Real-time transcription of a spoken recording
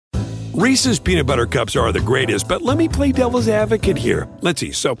Reese's peanut butter cups are the greatest, but let me play devil's advocate here. Let's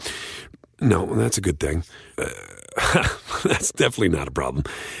see. So, no, that's a good thing. That's definitely not a problem.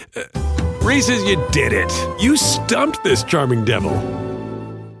 Reese's, you did it. You stumped this charming devil.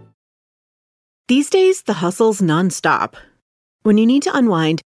 These days, the hustle's nonstop. When you need to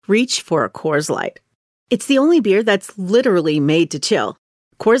unwind, reach for a Coors Light. It's the only beer that's literally made to chill.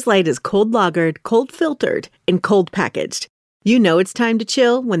 Coors Light is cold lagered, cold filtered, and cold packaged. You know it's time to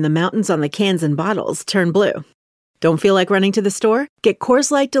chill when the mountains on the cans and bottles turn blue. Don't feel like running to the store? Get Coors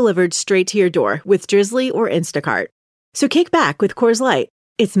Light delivered straight to your door with Drizzly or Instacart. So kick back with Coors Light.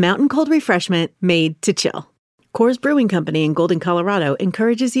 It's mountain cold refreshment made to chill. Coors Brewing Company in Golden, Colorado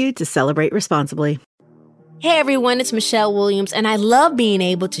encourages you to celebrate responsibly. Hey everyone, it's Michelle Williams, and I love being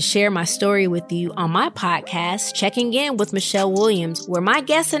able to share my story with you on my podcast, Checking In with Michelle Williams, where my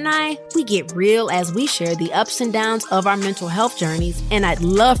guests and I, we get real as we share the ups and downs of our mental health journeys, and I'd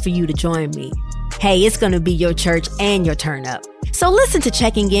love for you to join me. Hey, it's going to be your church and your turn up. So listen to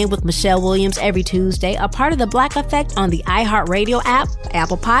Checking In with Michelle Williams every Tuesday, a part of the Black Effect on the iHeartRadio app,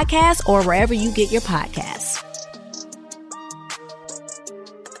 Apple Podcasts, or wherever you get your podcasts.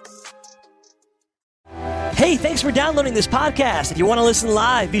 Hey, thanks for downloading this podcast. If you want to listen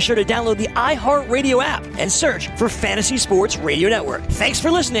live, be sure to download the iHeartRadio app and search for Fantasy Sports Radio Network. Thanks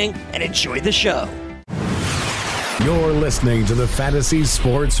for listening and enjoy the show. You're listening to the Fantasy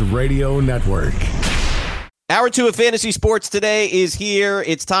Sports Radio Network. Hour 2 of Fantasy Sports today is here.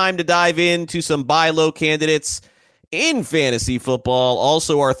 It's time to dive into some buy low candidates in fantasy football.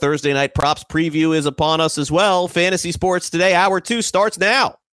 Also, our Thursday night props preview is upon us as well. Fantasy Sports Today, Hour 2 starts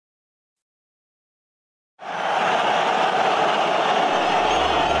now.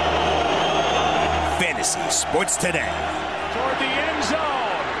 Fantasy Sports Today. Toward the end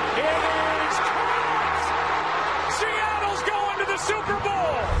zone. It is caught! Seattle's going to the Super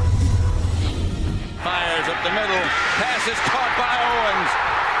Bowl. Fires up the middle. Pass is caught by Owens.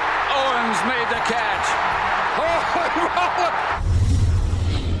 Owens made the catch.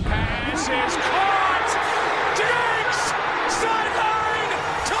 Pass is caught. Diggs! Sideline!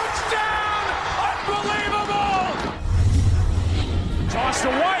 Touchdown! Unbelievable! Toss to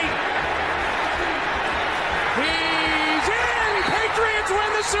White. He's in! Patriots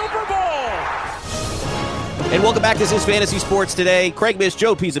win the Super Bowl! And welcome back. This is Fantasy Sports Today. Craig Mish,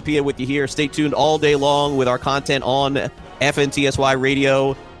 Joe Pisapia with you here. Stay tuned all day long with our content on FNTSY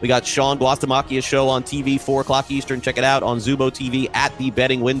Radio. We got Sean Guastamachia's show on TV, 4 o'clock Eastern. Check it out on Zubo TV at the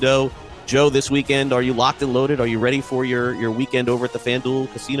betting window. Joe, this weekend, are you locked and loaded? Are you ready for your weekend over at the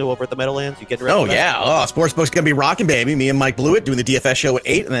FanDuel Casino over at the Meadowlands? You getting ready? Oh, yeah. Sportsbook's going to be rocking, baby. Me and Mike Blewett doing the DFS show at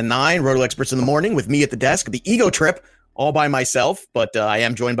 8 and then 9. Roto Experts in the morning with me at the desk. The Ego Trip all by myself, but I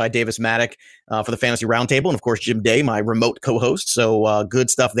am joined by Davis Maddock for the Fantasy Roundtable, and of course Jim Day, my remote co-host. So good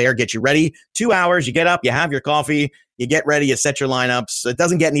stuff there. Get you ready. 2 hours. You get up, you have your coffee, you get ready, you set your lineups. It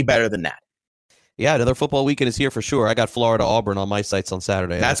doesn't get any better than that. Yeah, another football weekend is here for sure. I got Florida Auburn on my sites on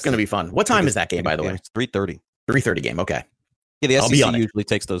Saturday. That's going to be fun. What time is that game, by the way? It's 3:30. 3:30 game. Okay. Yeah, the SEC usually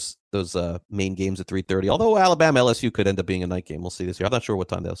takes those main games at 3:30. Although Alabama LSU could end up being a night game. We'll see this year. I'm not sure what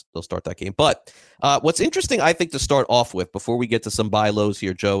time they'll start that game. But what's interesting, I think, to start off with before we get to some buy lows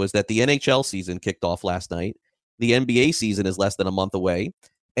here, Joe, is that the NHL season kicked off last night. The NBA season is less than a month away.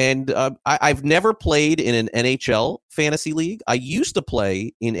 And I've never played in an NHL fantasy league. I used to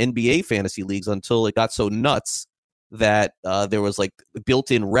play in NBA fantasy leagues until it got so nuts that there was like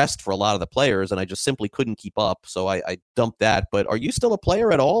built-in rest for a lot of the players, and I just simply couldn't keep up. So I dumped that. But are you still a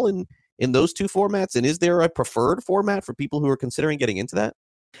player at all in those two formats? And is there a preferred format for people who are considering getting into that?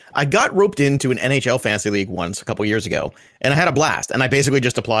 I got roped into an NHL fantasy league once a couple years ago, and I had a blast. And I basically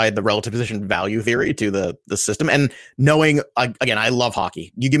just applied the relative position value theory to the system. And knowing, again, I love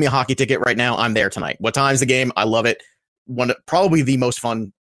hockey. You give me a hockey ticket right now, I'm there tonight. What time's the game? I love it. Probably the most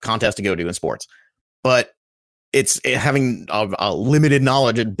fun contest to go to in sports. But it's having a limited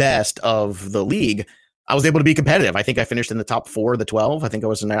knowledge at best of the league. I was able to be competitive. I think I finished in the top 4 of the 12. I think I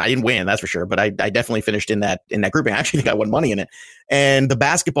was in there. I didn't win, that's for sure, but I definitely finished in that grouping. I actually think I won money in it. And the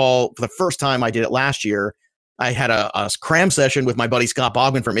basketball, for the first time I did it last year, I had a cram session with my buddy Scott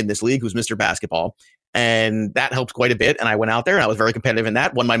Bogman from In This League, who's Mr. Basketball. And that helped quite a bit. And I went out there and I was very competitive in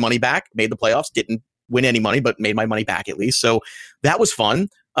that, won my money back, made the playoffs, didn't win any money, but made my money back at least. So that was fun.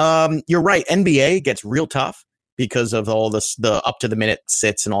 You're right. NBA gets real tough because of all the up to the minute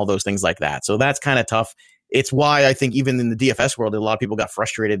sits and all those things like that. So that's kind of tough. It's why I think even in the DFS world, a lot of people got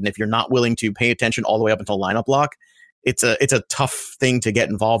frustrated. And if you're not willing to pay attention all the way up until lineup lock, it's a tough thing to get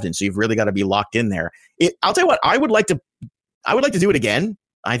involved in. So you've really got to be locked in there. I'll tell you what, I would like to do it again,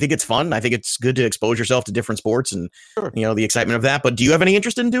 I think it's fun. I think it's good to expose yourself to different sports and the excitement of that. But do you have any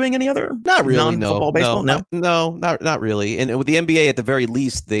interest in doing any other not really non-football baseball? No, not really. And with the NBA, at the very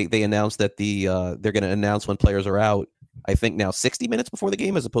least, they announced that they're going to announce when players are out. I think now 60 minutes before the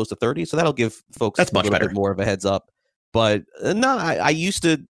game as opposed to 30. So that'll give folks a little bit more of a heads up. But I used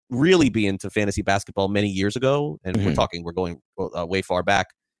to really be into fantasy basketball many years ago, and we're going way far back.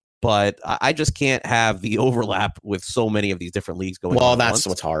 But I just can't have the overlap with so many of these different leagues going on. Well, that's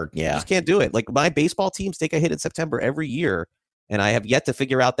what's hard. Yeah. I just can't do it. Like my baseball teams take a hit in September every year, and I have yet to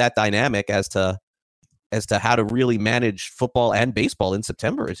figure out that dynamic as to how to really manage football and baseball in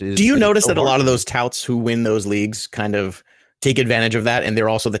September. Do you notice that a lot of those touts who win those leagues kind of take advantage of that, and they're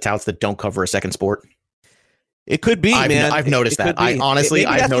also the touts that don't cover a second sport? It could be, man. I've noticed that. I've noticed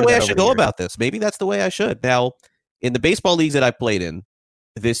that's the way I should go about this. Maybe that's the way I should. Now, in the baseball leagues that I played in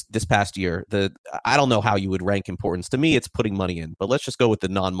this past year, I don't know how you would rank importance. To me, it's putting money in, but let's just go with the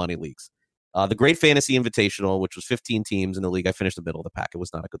non-money leagues. The Great Fantasy Invitational, which was 15 teams in the league, I finished the middle of the pack. It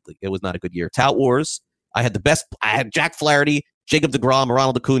was not a good league. It was not a good year. Tout Wars, I had the best. I had Jack Flaherty, Jacob deGrom,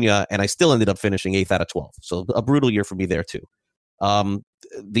 Ronald Acuna, and I still ended up finishing 8th out of 12. So a brutal year for me there too.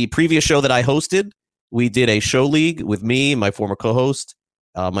 The previous show that I hosted, we did a show league with me, my former co-host,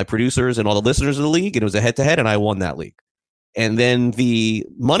 my producers, and all the listeners of the league. And it was a head-to-head, and I won that league. And then the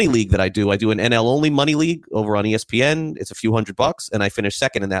money league that I do an NL only money league over on ESPN. It's a few $100, and I finished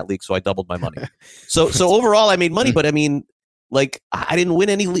second in that league, so I doubled my money. So overall, I made money, but I mean, like I didn't win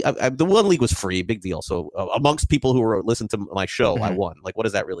any. The one league was free, big deal. So amongst people who were listening to my show, I won. Like, what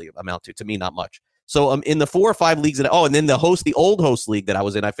does that really amount to? To me, not much. So in the 4 or 5 leagues and then the old host league that I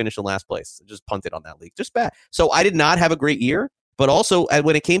was in, I finished in last place. Just punted on that league, just bad. So I did not have a great year. But also,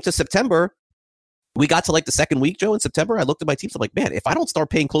 when it came to September, we got to like the second week, Joe, in September. I looked at my teams. I'm like, man, if I don't start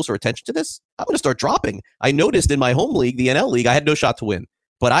paying closer attention to this, I'm going to start dropping. I noticed in my home league, the NL league, I had no shot to win,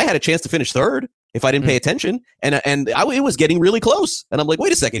 but I had a chance to finish third if I didn't pay attention. And it was getting really close. And I'm like,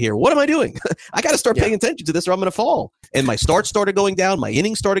 wait a second here. What am I doing? I got to start paying attention to this or I'm going to fall. And my starts started going down. My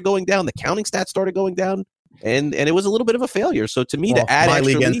innings started going down. The counting stats started going down. And it was a little bit of a failure. So to me, to add my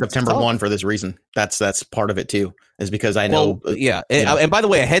extra league ends September 1 for this reason. That's part of it too, is because I know. And by the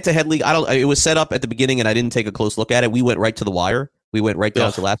way, a head-to-head league, it was set up at the beginning, and I didn't take a close look at it. We went right to the wire. We went right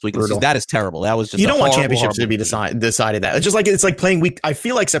down to last week. That is terrible. That was just you don't want championships to be decided that. It's like playing week. I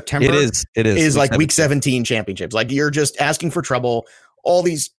feel like September it is like week 17 championships. Like you're just asking for trouble. All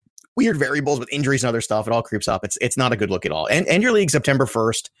these weird variables with injuries and other stuff. It all creeps up. It's not a good look at all. And your league September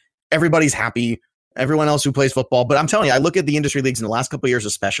 1st. Everybody's happy. Everyone else who plays football. But I'm telling you, I look at the industry leagues in the last couple of years,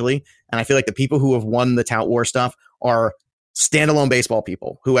 especially, and I feel like the people who have won the tout war stuff are standalone baseball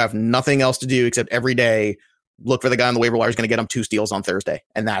people who have nothing else to do except every day look for the guy on the waiver wire who's going to get them 2 steals on Thursday.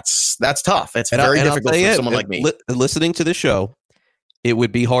 And that's tough. It's very difficult for someone like me. Listening to the show, it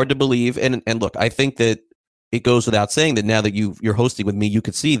would be hard to believe. And look, I think that it goes without saying that now that you're hosting with me, you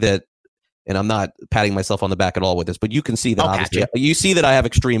could see that. And I'm not patting myself on the back at all with this, but you can see that obviously you see that I have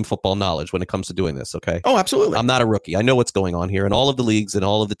extreme football knowledge when it comes to doing this. Okay. Oh, absolutely. I'm not a rookie. I know what's going on here in all of the leagues and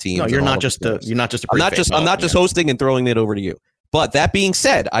all of the teams. No, you're not just a I'm not just hosting and throwing it over to you. But that being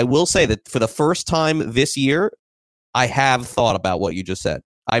said, I will say that for the first time this year, I have thought about what you just said.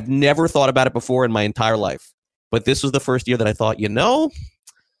 I've never thought about it before in my entire life, but this was the first year that I thought,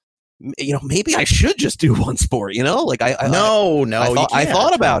 maybe I should just do one sport, like I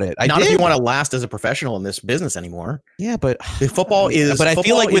thought about it. If you want to last as a professional in this business anymore. Yeah, but the football is, but I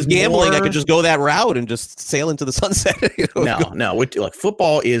feel like with gambling, I could just go that route and just sail into the sunset. No. Like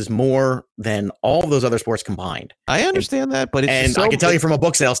football is more than all of those other sports combined. I understand that, but I can tell you from a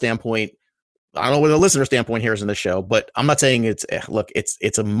book sale standpoint, I don't know what the listener standpoint here is in this show, but I'm not saying it's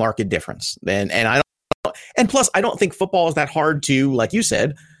a marked difference. And plus I don't think football is that hard to, like you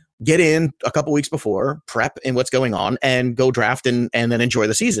said, get in a couple weeks before, prep in what's going on, and go draft and then enjoy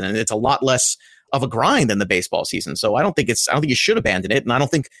the season. And it's a lot less of a grind than the baseball season. So I don't think you should abandon it. And I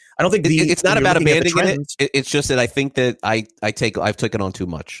don't think it's not about abandoning it. It's just that I think that I've taken on too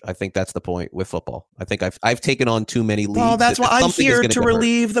much. I think that's the point with football. I think I've taken on too many leagues. Well, that's why I'm here to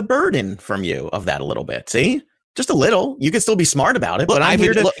relieve the burden from you of that a little bit. See? Just a little. You can still be smart about it, but I'm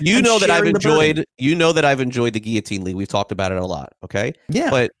here to. that I've enjoyed the Guillotine League. We've talked about it a lot. Okay.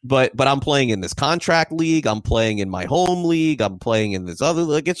 Yeah. But I'm playing in this contract league. I'm playing in my home league. I'm playing in this other.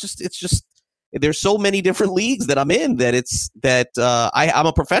 Like it's just. There's so many different leagues that I'm in that I'm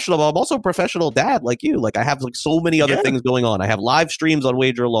a professional. But I'm also a professional dad like you. Like I have like so many other things going on. I have live streams on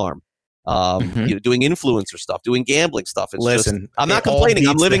Wager Alarm. Doing influencer stuff, doing gambling stuff. I'm not complaining.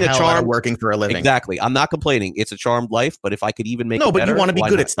 I'm living a charmed, working for a living. Exactly. I'm not complaining. It's a charmed life, but if I could even make it but better, you want to be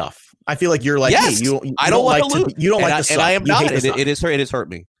good at stuff. I feel like you're like yes, me. You I don't want like to lose. You don't like to suck. And I am You not. hate to suck. It has hurt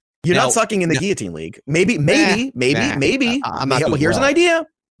me. You're not sucking in the guillotine league. Maybe. I'm not. Well, here's an idea.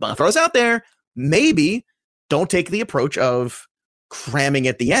 I'll throw this out there. Maybe don't take the approach of cramming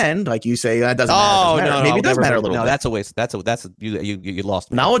at the end, like you say. That doesn't matter. No, maybe it does matter a little bit. No, that's a waste. That's you lost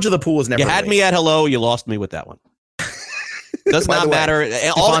me. Knowledge of the pool is never. You had me at hello. You lost me with that one. Does not matter.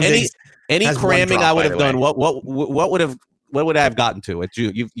 Any cramming I would have done. What would I have gotten to it?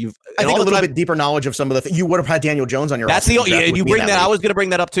 You've. I think a little bit deeper knowledge of some of the. You would have had Daniel Jones on your. That's the you bring that. I was going to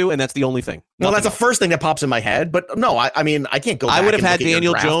bring that up too, and that's the only thing. No, that's the first thing that pops in my head. But no, I mean, I can't go. I would have had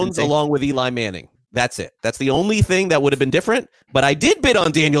Daniel Jones along with Eli Manning. That's it. That's the only thing that would have been different. But I did bid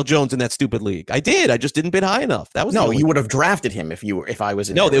on Daniel Jones in that stupid league. I did. I just didn't bid high enough. That was you would have drafted him if I was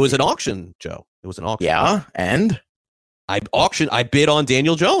in. No, there was an auction, Joe. It was an auction. Yeah, and I bid on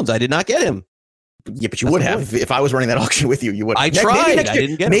Daniel Jones. I did not get him. Yeah, but you would have if I was running that auction with you. You would. I tried. I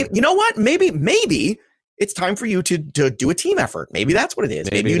didn't get him. You know what? Maybe it's time for you to do a team effort. Maybe that's what it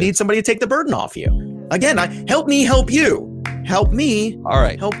is. Maybe you need somebody to take the burden off you. Again, help me help you. Help me. All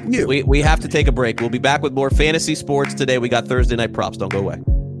right. Help you. We have to take a break. We'll be back with more fantasy sports today. We got Thursday night props. Don't go away.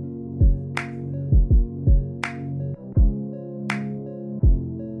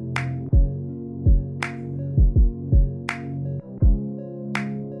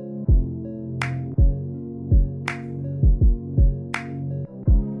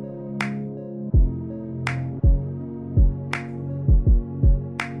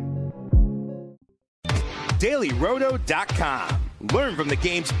 DailyRoto.com. Learn from the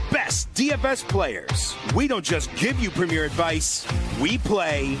game's best DFS players. We don't just give you premier advice, we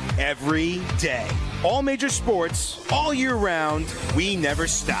play every day. All major sports, all year round, we never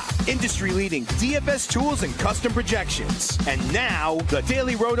stop. Industry-leading DFS tools and custom projections. And now, the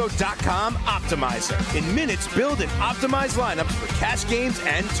DailyRoto.com Optimizer. In minutes, build and optimize lineups for cash games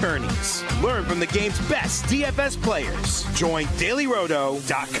and tourneys. Learn from the game's best DFS players. Join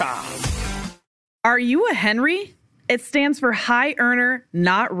DailyRoto.com. Are you a Henry? It stands for high earner,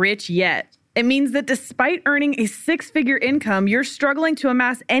 not rich yet. It means that despite earning a six-figure income, you're struggling to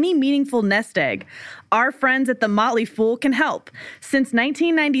amass any meaningful nest egg. Our friends at The Motley Fool can help. Since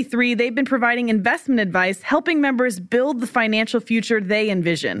 1993, they've been providing investment advice, helping members build the financial future they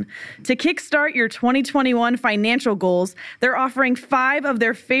envision. To kickstart your 2021 financial goals, they're offering 5 of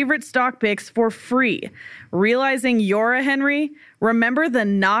their favorite stock picks for free. Realizing you're a Henry? Remember the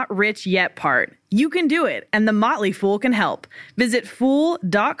not rich yet part. You can do it, and The Motley Fool can help. Visit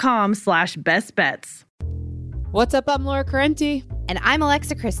fool.com/best bets. What's up? I'm Laura Carenti. And I'm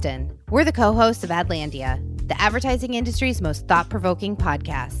Alexa Kristen. We're the co-hosts of Adlandia, the advertising industry's most thought-provoking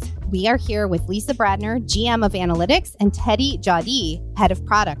podcast. We are here with Lisa Bradner, GM of Analytics, and Teddy Jadi, Head of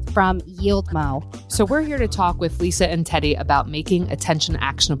Product from YieldMo. So we're here to talk with Lisa and Teddy about making attention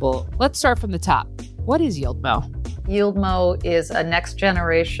actionable. Let's start from the top. What is YieldMo? YieldMo is a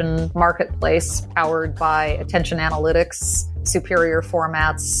next-generation marketplace powered by attention analytics, superior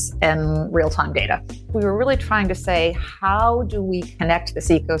formats, and real-time data. We were really trying to say, how do we connect this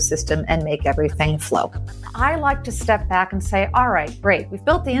ecosystem and make everything flow? I like to step back and say, all right, great, we've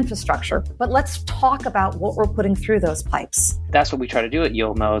built the infrastructure, but let's talk about what we're putting through those pipes. That's what we try to do at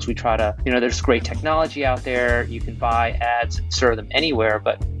YieldMo is we try to, there's great technology out there. You can buy ads and serve them anywhere,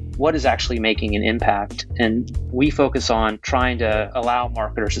 but what is actually making an impact? And we focus on trying to allow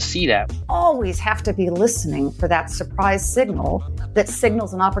marketers to see that. Always have to be listening for that surprise signal that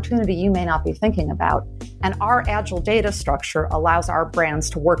signals an opportunity you may not be thinking about. And our agile data structure allows our brands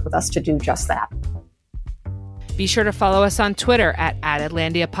to work with us to do just that. Be sure to follow us on Twitter at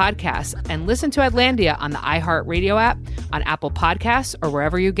Adlandia Podcasts and listen to Adlandia on the iHeartRadio app, on Apple Podcasts, or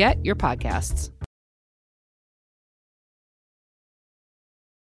wherever you get your podcasts.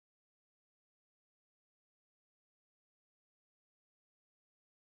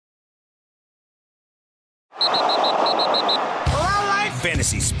 Well, I like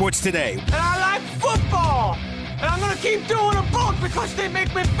fantasy sports today. And I like football. And I'm going to keep doing them both because they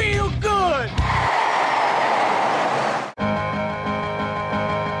make me feel good.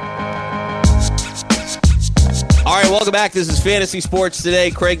 All right, welcome back. This is Fantasy Sports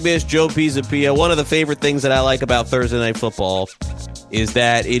Today. Craig Mish, Joe Pisapia. One of the favorite things that I like about Thursday Night Football is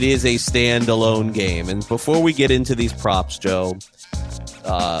that it is a standalone game. And before we get into these props, Joe,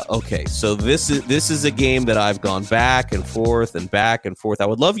 okay, so this is a game that I've gone back and forth and back and forth. I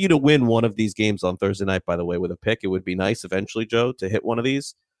would love you to win one of these games on Thursday night, by the way, with a pick. It would be nice eventually, Joe, to hit one of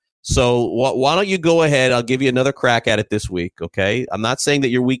these. So why don't you go ahead? I'll give you another crack at it this week, okay? I'm not saying that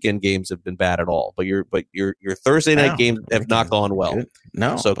your weekend games have been bad at all, but your Thursday night games have not gone well.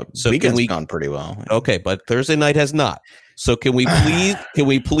 No, so weekend's gone pretty well. Okay, but Thursday night has not. So can we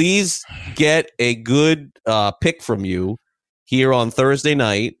please get a good pick from you here on Thursday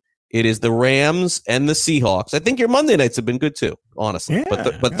night? It is the Rams and the Seahawks. I think your Monday nights have been good too, honestly.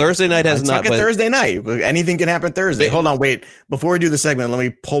 Yeah, but Thursday night has not. But Thursday night, anything can happen Thursday. Hold on, wait. Before we do the segment, let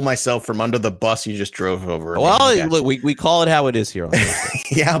me pull myself from under the bus you just drove over. Well, look, we call it how it is here. On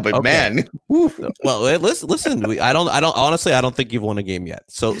yeah, but okay. Man. Well, listen. I don't think you've won a game yet.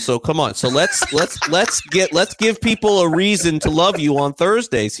 So come on. So let's give people a reason to love you on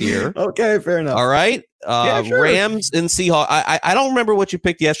Thursdays here. Okay, fair enough. All right. Yeah, sure. Rams and Seahawks. I don't remember what you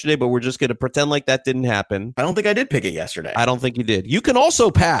picked yesterday, but we're just going to pretend like that didn't happen. I don't think I did pick it yesterday. I don't think you did. You can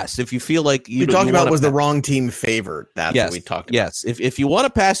also pass if you feel like you talked about was the wrong team favored. That's what we talked about. Yes. If you want to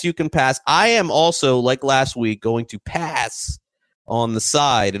pass, you can pass. I am also, like last week, going to pass on the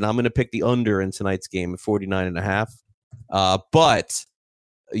side, and I'm going to pick the under in tonight's game at 49.5. But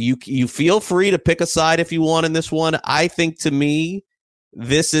you feel free to pick a side if you want in this one. I think, to me,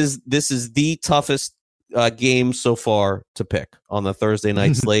 this is the toughest game so far to pick on the Thursday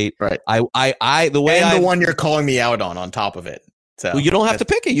night slate. Right. The one you're calling me out on top of it. So well, you don't have to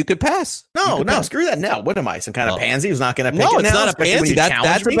pick it. You could pass. No, screw that. No, what am I? Some kind of pansy who's not going to pick it? No, it's now, not a pansy.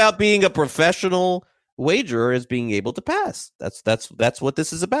 That's me? About being a professional wagerer, is being able to pass. That's what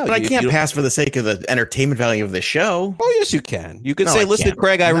this is about. But I can't pass for the sake of the entertainment value of the show. Oh, yes, you can. You can say, listen,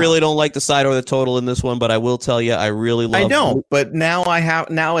 Craig, I really don't like the side or the total in this one, but I will tell you, I really love. I know, but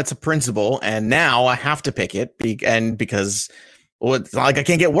now it's a principle, and now I have to pick it, because. Well, it's not like I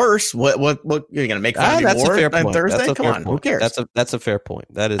can't get worse. What you're gonna make fun of me more on Thursday? Come on, who cares? That's a fair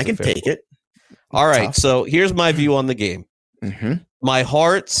point. That is. I can take it. All right. So here's my view on the game. Mm-hmm. My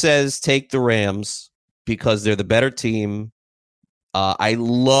heart says take the Rams because they're the better team. I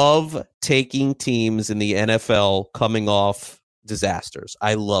love taking teams in the NFL coming off disasters.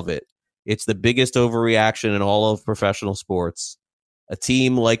 I love it. It's the biggest overreaction in all of professional sports. A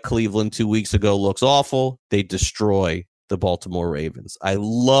team like Cleveland 2 weeks ago looks awful. They destroy the Baltimore Ravens. I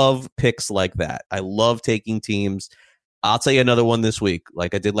love picks like that. I love taking teams. I'll tell you another one this week,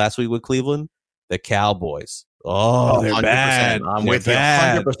 like I did last week with Cleveland, the Cowboys. Oh, they're 100%. Bad. I'm with you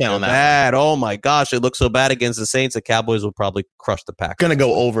 100% on that. Bad. Oh my gosh, it looks so bad against the Saints. The Cowboys will probably crush the Packers. Going to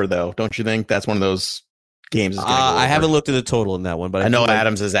go over though, don't you think? That's one of those games. I haven't looked at the total in that one, but I know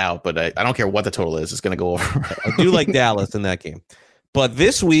Adams is out, but I don't care what the total is. It's going to go over. I do like Dallas in that game, but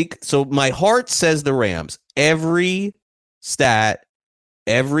this week, so my heart says the Rams. Every stat,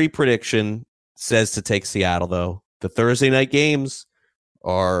 every prediction says to take Seattle, though. The Thursday night games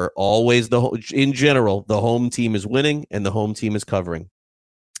are always in general, the home team is winning and the home team is covering.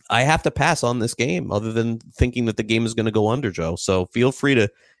 I have to pass on this game other than thinking that the game is going to go under, Joe. So feel free to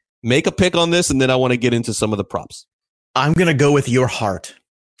make a pick on this, and then I want to get into some of the props. I'm going to go with your heart,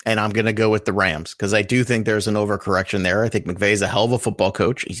 and I'm going to go with the Rams because I do think there's an overcorrection there. I think McVay's a hell of a football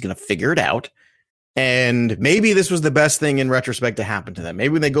coach. He's going to figure it out. And maybe this was the best thing in retrospect to happen to them.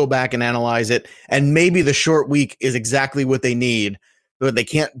 Maybe they go back and analyze it, and maybe the short week is exactly what they need, but they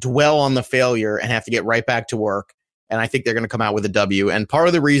can't dwell on the failure and have to get right back to work. And I think they're going to come out with a W. And part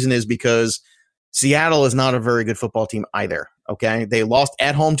of the reason is because Seattle is not a very good football team either. Okay. They lost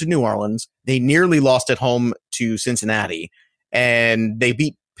at home to New Orleans. They nearly lost at home to Cincinnati, and they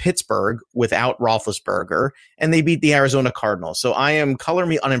beat Pittsburgh without Roethlisberger, and they beat the Arizona Cardinals. So I am color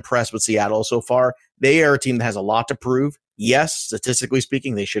me unimpressed with Seattle so far. They are a team that has a lot to prove. Yes, statistically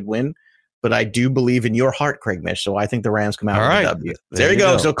speaking, they should win, but I do believe in your heart, Craig Mish. So I think the Rams come out with a W. There you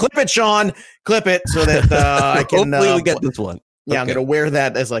go. So clip it, Sean. Clip it so that I can hopefully we get this one. Yeah, okay. I'm going to wear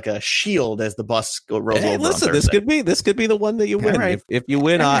that as like a shield as the bus rolls over. Listen, this could be the one that you win. Right. If you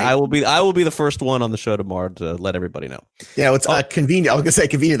win, I will be the first one on the show tomorrow to let everybody know. Yeah, it's convenient. I was going to say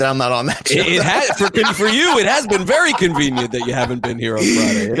convenient that I'm not on that show. It has for you. It has been very convenient that you haven't been here on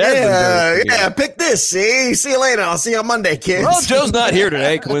Friday. Yeah. Pick this. See you later. I'll see you on Monday, kids. Well, Joe's not here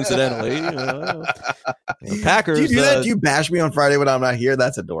today, coincidentally. Packers. Do you do that? Do you bash me on Friday when I'm not here?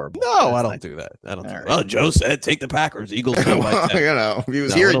 That's adorable. No, I don't do that. I don't. Right. Well, Joe said take the Packers. Eagles. He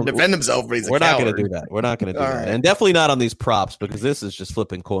was here to defend himself, but we're not going to do that. We're not going to do that. Right. And definitely not on these props because this is just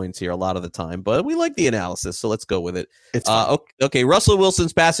flipping coins here a lot of the time. But we like the analysis, so let's go with it. Okay, Russell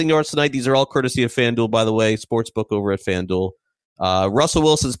Wilson's passing yards tonight. These are all courtesy of FanDuel, by the way. Sportsbook over at FanDuel. Russell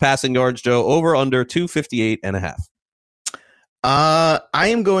Wilson's passing yards, Joe, over under 258.5. I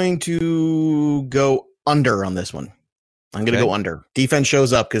am going to go under on this one. I'm going to go under. Defense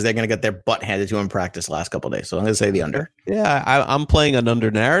shows up because they're going to get their butt handed to them in practice the last couple of days. So I'm going to say the under. Yeah, I'm playing an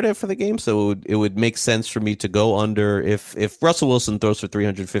under narrative for the game, so it would make sense for me to go under. If Russell Wilson throws for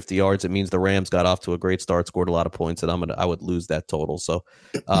 350 yards, it means the Rams got off to a great start, scored a lot of points, and I would lose that total. So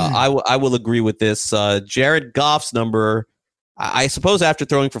I will agree with this. Jared Goff's number I suppose after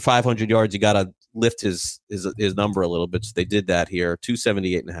throwing for 500 yards, you got to lift his number a little bit. So they did that here,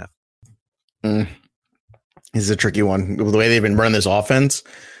 278.5. This is a tricky one. The way they've been running this offense,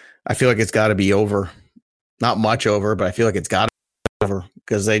 I feel like it's got to be over. Not much over, but I feel like it's got to be over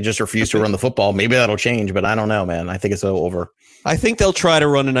because they just refuse to run the football. Maybe that'll change, but I don't know, man. I think it's over. I think they'll try to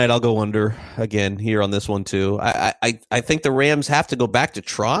run tonight. I'll go under again here on this one too. I think the Rams have to go back to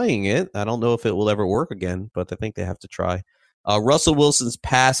trying it. I don't know if it will ever work again, but I think they have to try. Russell Wilson's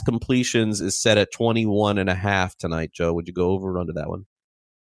pass completions is set at 21.5 tonight. Joe, would you go over or under that one?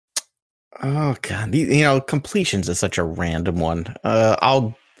 Oh God, completions is such a random one.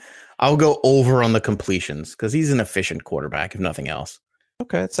 I'll go over on the completions because he's an efficient quarterback, if nothing else.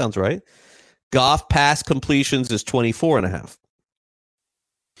 Okay, that sounds right. Goff pass completions is 24.5.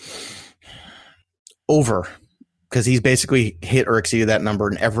 Over, because he's basically hit or exceeded that number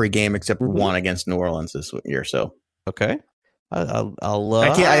in every game except one against New Orleans this year. So okay,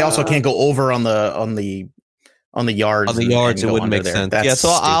 I also can't go over on the yards. On the yards, it wouldn't make sense. That's so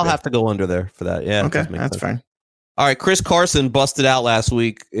stupid. I'll have to go under there for that. Yeah, okay, that's fine. All right, Chris Carson busted out last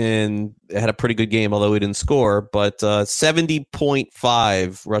week and had a pretty good game, although he didn't score, but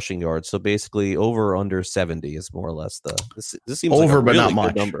 70.5 rushing yards. So basically over or under 70 is more or less this seems over, like a but really not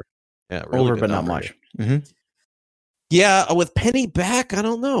much. Good number. Yeah, really over, good but not number much. Mm-hmm. Yeah, with Penny back, I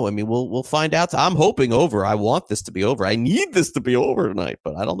don't know. I mean, we'll find out. I'm hoping over. I want this to be over. I need this to be over tonight,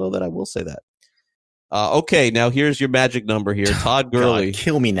 but I don't know that I will say that. Okay, now here's your magic number here. Todd Gurley. God,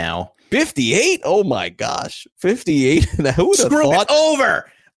 kill me now. 58? Oh my gosh. 58. Who would have thought?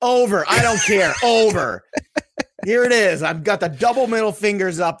 Over. I don't care. Over. Here it is. I've got the double middle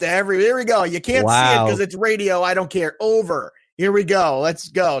fingers up to here we go. You can't see it because it's radio. I don't care. Over. Here we go. Let's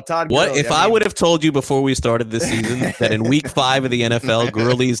go. Todd Gurley. What if I would have told you before we started this season that in week 5 of the NFL,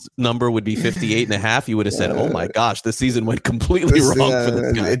 Gurley's number would be 58.5? You would have said, oh my gosh, the season went completely wrong for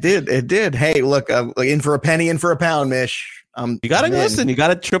this guy. It did. Hey, look, in for a penny, in for a pound, Mish. You got to listen. You got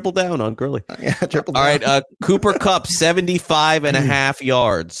to triple down on Gurley. Yeah, triple down. All right. Cooper Kupp, 75.5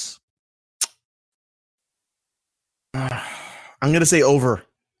 yards. I'm going to say over.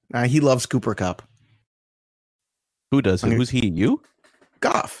 He loves Cooper Kupp. Who does? Who's he? You?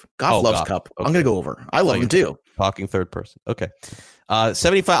 Goff. Goff loves Kupp. Okay. I'm going to go over. I love him too. Talking third person. Okay.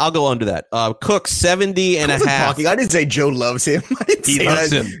 75. I'll go under that. Cook, 70.5. I didn't say Joe loves him. He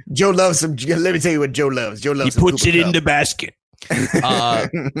loves him. Joe loves him. Let me tell you what Joe loves. Joe loves him. He puts it in the basket.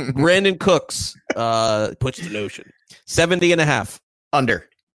 Brandon Cooks puts the lotion. 70.5. Under.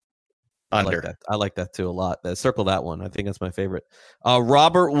 I like that too a lot. Circle that one. I think that's my favorite.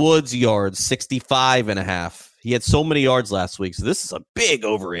 Robert Woods yards, 65.5. He had so many yards last week, so this is a big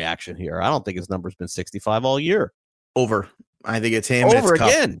overreaction here. I don't think his number's been 65 all year. Over. I think it's him. Over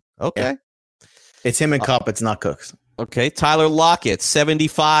again. Okay. Yeah. It's him and Kupp. It's not Cooks. Okay. Tyler Lockett,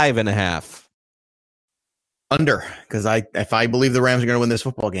 75.5. Under. Because if I believe the Rams are going to win this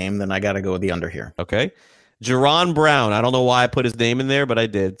football game, then I got to go with the under here. Okay. Jerron Brown. I don't know why I put his name in there, but I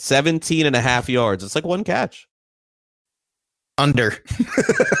did. 17.5 yards. It's like one catch. Under.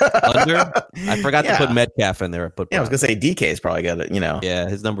 Under? I forgot to put Metcalf in there. I was going to say DK's probably got it, Yeah,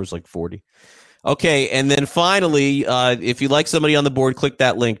 his number's like 40. Okay, and then finally, if you like somebody on the board, click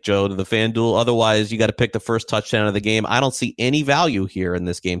that link, Joe, to the FanDuel. Otherwise, you got to pick the first touchdown of the game. I don't see any value here in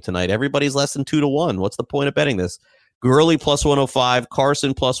this game tonight. Everybody's less than 2-1. What's the point of betting this? Gurley plus 105,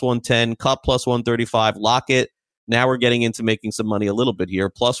 Carson plus 110, Kupp plus 135, Lockett. Now we're getting into making some money a little bit here.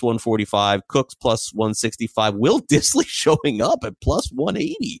 Plus 145, Cooks plus 165. Will Dissly showing up at plus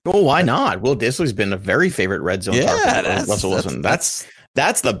 180. Well, why not? Will Disley's been a very favorite red zone target. Russell Wilson.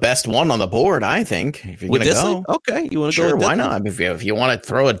 That's the best one on the board, I think. If you're going to go, okay, you want to go? Sure, why not? If you want to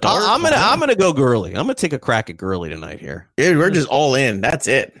throw a dart, I'm gonna go Gurley. I'm gonna take a crack at Gurley tonight here. Dude, we're just all in. That's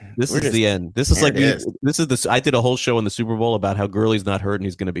it. This is the end. This is like I did a whole show in the Super Bowl about how Gurley's not hurt and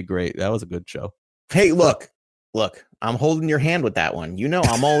he's going to be great. That was a good show. Hey, look. I'm holding your hand with that one.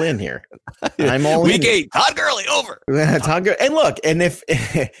 I'm all in here. I'm all in. Week 8, Todd Gurley over. Todd Gurley. And look, and if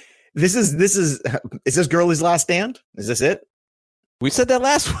this is Gurley's last stand? Is this it? We said that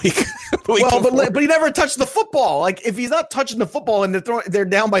last week. But he never touched the football. Like if he's not touching the football and they're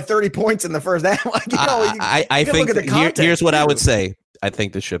down by 30 points in the first half, I think here's what I would say. I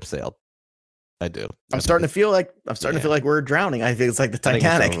think the ship sailed. I do. I'm starting to feel like we're drowning. I think it's like the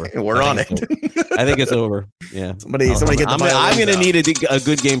Titanic. We're on it. I think it's over. Yeah. Somebody get the I'm going to need a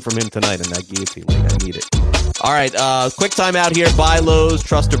good game from him tonight in that guillotine. I need it. All right. Quick time out here. Buy lows,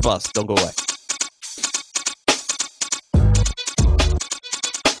 trust or bust. Don't go away.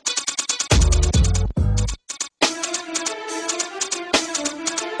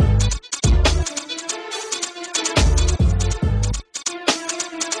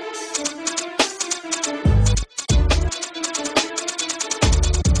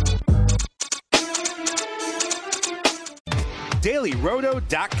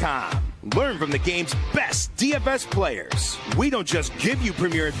 DailyRoto.com. Learn from the game's best DFS players. We don't just give you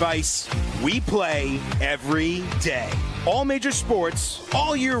premier advice, we play every day. All major sports,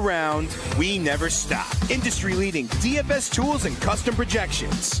 all year round, we never stop. Industry-leading DFS tools and custom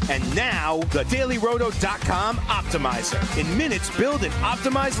projections. And now, the DailyRoto.com Optimizer. In minutes, build and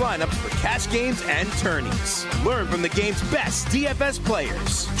optimize lineups for cash games and tourneys. Learn from the game's best DFS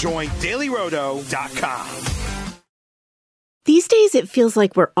players. Join DailyRoto.com. These days, it feels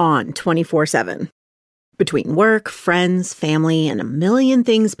like we're on 24/7. Between work, friends, family, and a million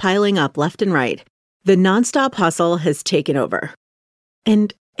things piling up left and right, the nonstop hustle has taken over.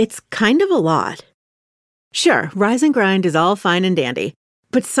 And it's kind of a lot. Sure, rise and grind is all fine and dandy,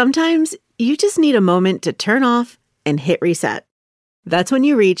 but sometimes you just need a moment to turn off and hit reset. That's when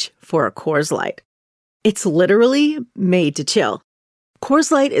you reach for a Coors Light. It's literally made to chill. Coors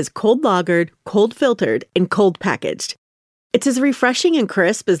Light is cold lagered, cold filtered, and cold packaged. It's as refreshing and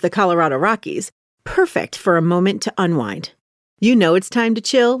crisp as the Colorado Rockies, perfect for a moment to unwind. You know it's time to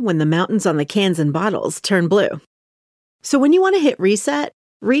chill when the mountains on the cans and bottles turn blue. So when you want to hit reset,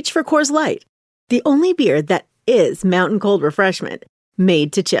 reach for Coors Light, the only beer that is mountain cold refreshment,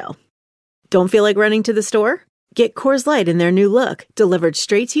 made to chill. Don't feel like running to the store? Get Coors Light in their new look, delivered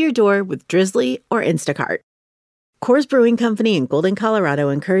straight to your door with Drizzly or Instacart. Coors Brewing Company in Golden, Colorado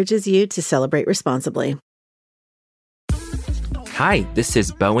encourages you to celebrate responsibly. Hi, this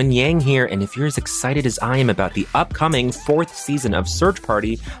is Bowen Yang here, and if you're as excited as I am about the upcoming 4th season of Search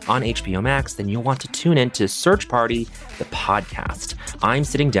Party on HBO Max, then you'll want to tune in to Search Party, the podcast. I'm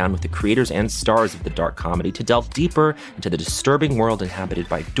sitting down with the creators and stars of the dark comedy to delve deeper into the disturbing world inhabited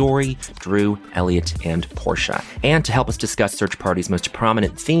by Dory, Drew, Elliot, and Portia. And to help us discuss Search Party's most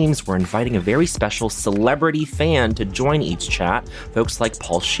prominent themes, we're inviting a very special celebrity fan to join each chat, folks like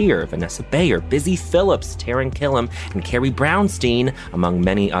Paul Scheer, Vanessa Bayer, Busy Phillips, Taran Killam, and Carrie Brownstein, among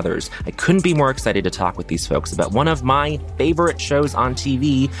many others. I couldn't be more excited to talk with these folks about one of my favorite shows on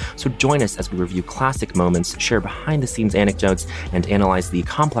TV, so join us as we review classic moments, share behind-the-scenes anecdotes, and analyze the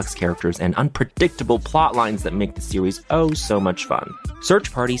complex characters and unpredictable plot lines that make the series oh so much fun.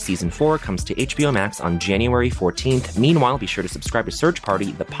 Search Party Season 4 comes to HBO Max on January 14th. Meanwhile, be sure to subscribe to Search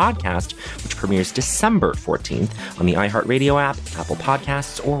Party, the podcast, which premieres December 14th on the iHeartRadio app, Apple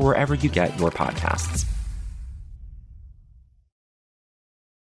Podcasts, or wherever you get your podcasts.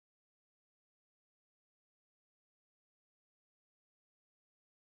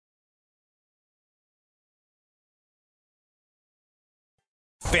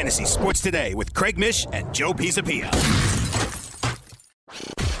 Fantasy Sports Today with Craig Mish and Joe Pisapia.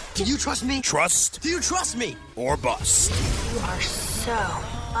 Do you trust me? Trust. Do you trust me? Or bust. You are so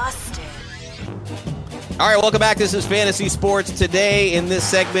busted. All right, welcome back. This is Fantasy Sports Today. In this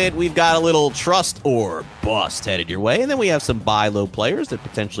segment, we've got a little trust or bust headed your way, and then we have some buy low players that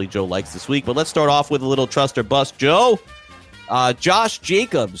potentially Joe likes this week. But let's start off with a little trust or bust. Joe, Josh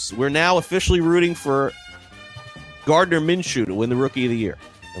Jacobs, we're now officially rooting for Gardner Minshew to win the Rookie of the Year.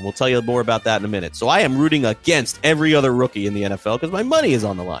 And we'll tell you more about that in a minute. So I am rooting against every other rookie in the NFL because my money is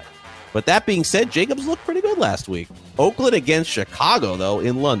on the line. But that being said, Jacobs looked pretty good last week. Oakland against Chicago, though,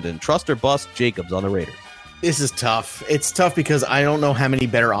 in London. Trust or bust Jacobs on the Raiders? This is tough. It's tough because I don't know how many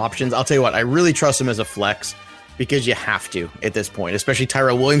better options. I'll tell you what, I really trust him as a flex because you have to at this point, especially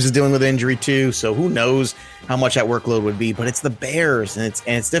Tyrell Williams is dealing with injury too. So who knows how much that workload would be, but it's the Bears and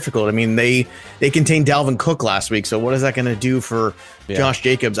it's difficult. I mean, they contained Dalvin Cook last week. So what is that going to do for Josh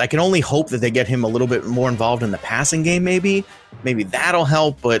Jacobs? I can only hope that they get him a little bit more involved in the passing game. Maybe that'll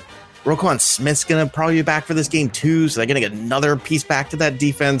help, but Roquan Smith's going to probably be back for this game too. So they're going to get another piece back to that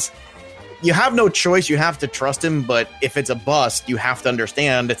defense. You have no choice. You have to trust him. But if it's a bust, you have to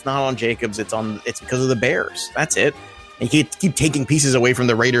understand it's not on Jacobs. It's because of the Bears. That's it. And you can't keep taking pieces away from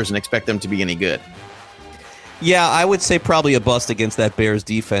the Raiders and expect them to be any good. Yeah, I would say probably a bust against that Bears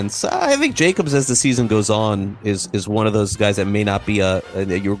defense. I think Jacobs, as the season goes on, is one of those guys that may not be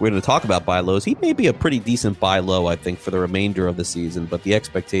you're going to talk about buy lows. He may be a pretty decent buy low, I think, for the remainder of the season. But the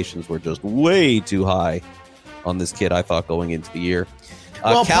expectations were just way too high on this kid, I thought, going into the year.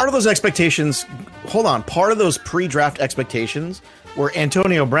 Well, part of those expectations, part of those pre-draft expectations were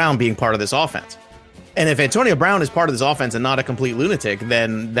Antonio Brown being part of this offense. And if Antonio Brown is part of this offense and not a complete lunatic,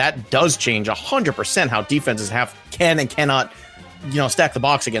 then that does change 100% how defenses can and cannot, stack the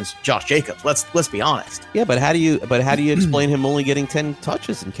box against Josh Jacobs. Let's be honest. Yeah, but how do you explain him only getting 10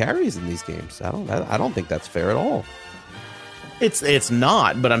 touches and carries in these games? I don't think that's fair at all. It's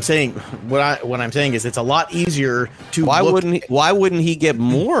not, but I'm saying what I'm saying is it's a lot easier to. Why wouldn't he get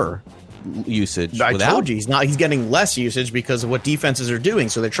more usage? I told you he's getting less usage because of what defenses are doing.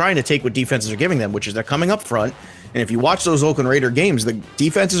 So they're trying to take what defenses are giving them, which is they're coming up front And if you watch those Oakland Raider games, the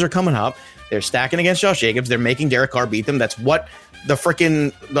defenses are coming up. They're stacking against Josh Jacobs. They're making Derek Carr beat them. That's what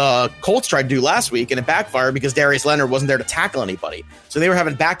the Colts tried to do last week, and it backfired because Darius Leonard wasn't there to tackle anybody. So they were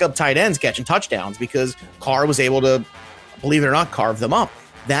having backup tight ends catching touchdowns because Carr was able to, believe it or not, carve them up.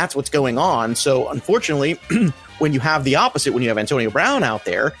 That's what's going on. So unfortunately, when you have the opposite, when you have Antonio Brown out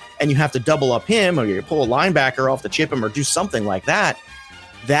there and you have to double up him or you pull a linebacker off to chip him or do something like that,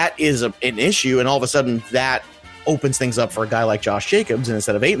 that is an issue. And all of a sudden that opens things up for a guy like Josh Jacobs, and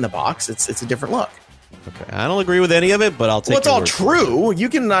instead of 8 in the box, it's a different look. Okay, I don't agree with any of it, but I'll take. Well, it's all true. You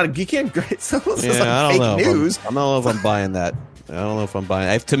can't. I don't know. News. I don't know if I'm buying that. I don't know if I'm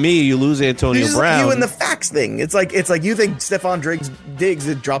buying. To me, you lose Antonio Brown. You and the facts thing. It's like you think Stephon Diggs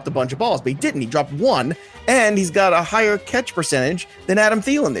had dropped a bunch of balls, but he didn't. He dropped one, and he's got a higher catch percentage than Adam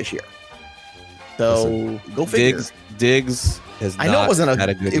Thielen this year. So listen, go figure. Diggs has. I know it wasn't had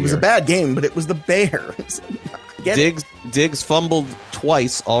a good It was year. a bad game, but it was the Bears. Diggs fumbled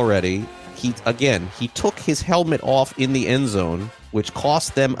twice already. He took his helmet off in the end zone, which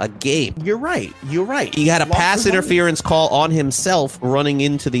cost them a game. You're right. He had a pass interference call on himself running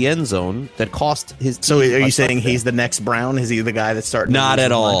into the end zone that cost his team. So are you saying he's the next Brown? Is he the guy that's starting? Not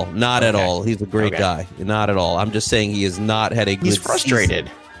at all. Not at all. He's a great guy. Not at all. I'm just saying he has not had a good He's frustrated.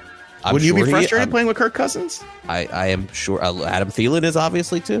 Would you be frustrated playing with Kirk Cousins? I am sure. Adam Thielen is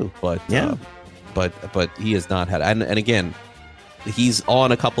obviously too, but yeah. But he has not had, and again, he's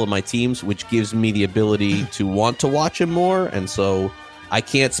on a couple of my teams, which gives me the ability to want to watch him more. And so I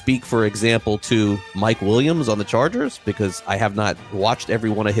can't speak, for example, to Mike Williams on the Chargers because I have not watched every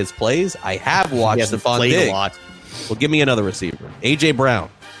one of his plays. I have watched Stephon Diggs. A lot. Well, give me another receiver. A.J. Brown.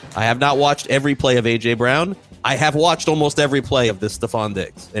 I have not watched every play of A.J. Brown. I have watched almost every play of this Stephon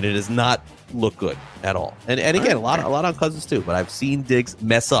Diggs, and it does not look good at all. And again, a lot on Cousins too, but I've seen Diggs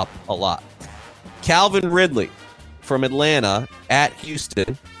mess up a lot. Calvin Ridley from Atlanta at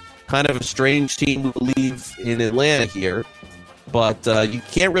Houston. Kind of a strange team to leave in Atlanta here, but you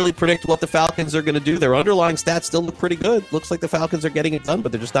can't really predict what the Falcons are going to do. Their underlying stats still look pretty good. Looks like the Falcons are getting it done,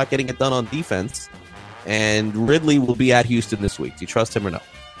 but they're just not getting it done on defense. And Ridley will be at Houston this week. Do you trust him or no?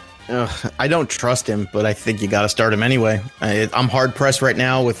 I don't trust him, but I think you got to start him anyway. I'm hard-pressed right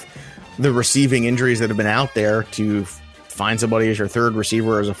now with the receiving injuries that have been out there to find somebody as your third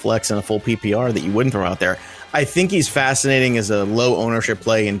receiver as a flex and a full PPR that you wouldn't throw out there. I think he's fascinating as a low ownership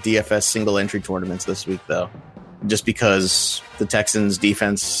play in DFS single entry tournaments this week, though, just because the Texans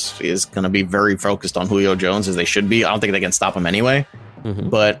defense is going to be very focused on Julio Jones as they should be. I don't think they can stop him anyway. Mm-hmm.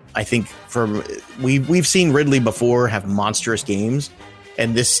 But I think we've seen Ridley before have monstrous games,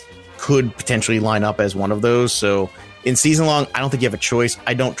 and this could potentially line up as one of those. So in season long, I don't think you have a choice.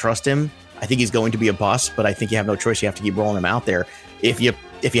 I don't trust him. I think he's going to be a bust, but I think you have no choice. You have to keep rolling him out there. If you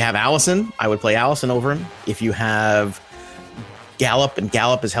have Allison, I would play Allison over him. If you have Gallup and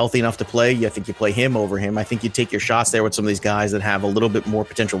Gallup is healthy enough to play, I think you play him over him. I think you take your shots there with some of these guys that have a little bit more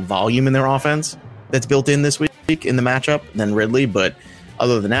potential volume in their offense that's built in this week in the matchup than Ridley. But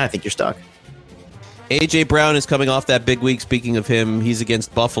other than that, I think you're stuck. A.J. Brown is coming off that big week. Speaking of him, he's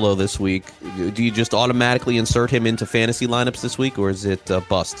against Buffalo this week. Do you just automatically insert him into fantasy lineups this week, or is it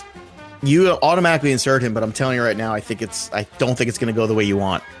bust? You automatically insert him, but I'm telling you right now, I don't think it's going to go the way you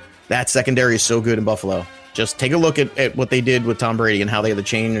want. That secondary is so good in Buffalo. Just take a look at what they did with Tom Brady and how they had to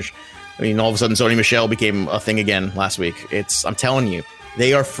change. I mean, all of a sudden, Sony Michel became a thing again last week. I'm telling you,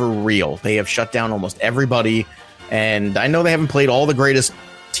 they are for real. They have shut down almost everybody, and I know they haven't played all the greatest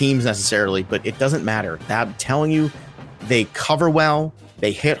teams necessarily, but it doesn't matter. I'm telling you, they cover well,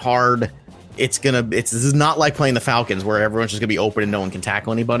 they hit hard. This is not like playing the Falcons where everyone's just gonna be open and no one can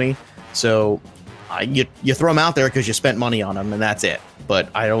tackle anybody. So you throw him out there because you spent money on him, and that's it. But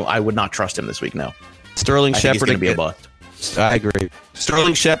I would not trust him this week. No. Sterling Shepard going to be a bust. I agree.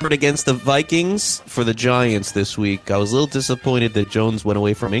 Sterling Shepard against the Vikings for the Giants this week. I was a little disappointed that Jones went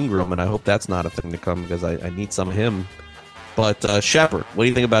away from Ingram, and I hope that's not a thing to come because I need some of him. But Shepard, what do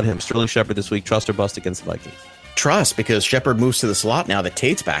you think about him? Sterling Shepard this week, trust or bust against the Vikings? Trust, because Shepard moves to the slot now that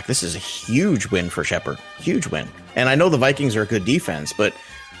Tate's back. This is a huge win for Shepard. Huge win. And I know the Vikings are a good defense, but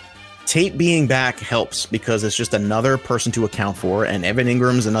Tate being back helps because it's just another person to account for. And Evan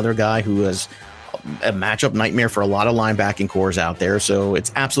Ingram's another guy who has a matchup nightmare for a lot of linebacking cores out there. So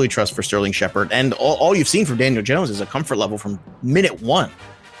it's absolutely trust for Sterling Shepard. And all you've seen from Daniel Jones is a comfort level from minute one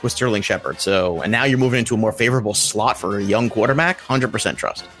with Sterling Shepard. So, and now you're moving into a more favorable slot for a young quarterback. 100%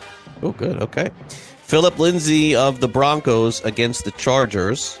 trust. Oh, good. Okay. Philip Lindsay of the Broncos against the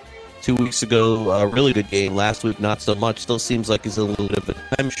Chargers. 2 weeks ago, a really good game. Last week, not so much. Still seems like he's a little bit of a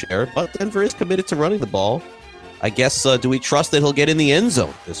timeshare, but Denver is committed to running the ball. I guess, do we trust that he'll get in the end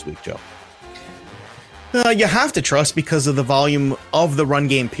zone this week, Joe? You have to trust because of the volume of the run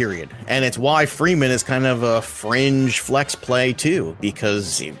game, period. And it's why Freeman is kind of a fringe flex play, too,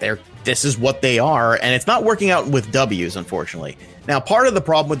 because this is what they are, and it's not working out with W's, unfortunately. Now, part of the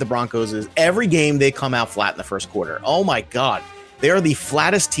problem with the Broncos is every game they come out flat in the first quarter. Oh, my God. They are the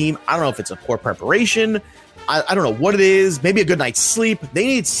flattest team. I don't know if it's a poor preparation. I don't know what it is. Maybe a good night's sleep. They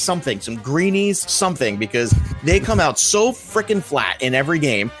need something, some greenies, something, because they come out so freaking flat in every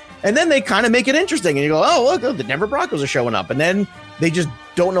game. And then they kind of make it interesting. And you go, oh, look, the Denver Broncos are showing up. And then they just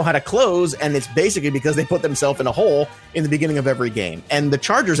don't know how to close. And it's basically because they put themselves in a hole in the beginning of every game. And the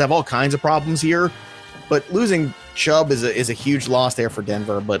Chargers have all kinds of problems here. But losing Chubb is a huge loss there for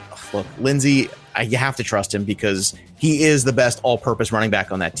Denver. But look, Lindsey, you have to trust him because he is the best all-purpose running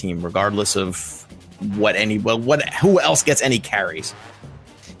back on that team, regardless of who else gets any carries.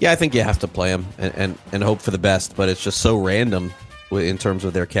 Yeah, I think you have to play him and hope for the best. But it's just so random in terms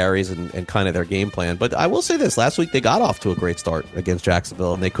of their carries and kind of their game plan. But I will say this, last week they got off to a great start against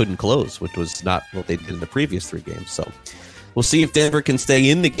Jacksonville and they couldn't close, which was not what they did in the previous 3 games. So we'll see if Denver can stay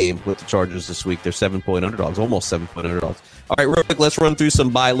in the game with the Chargers this week. They're 7-point underdogs, almost 7-point underdogs. All right, real quick, let's run through some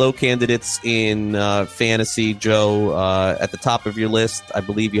buy low candidates in fantasy. Joe, at the top of your list, I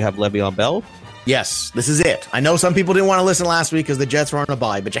believe you have Le'Veon Bell. Yes, this is it. I know some people didn't want to listen last week because the Jets were on a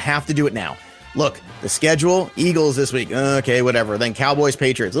bye, but you have to do it now. Look, the schedule, Eagles this week. Okay, whatever. Then Cowboys,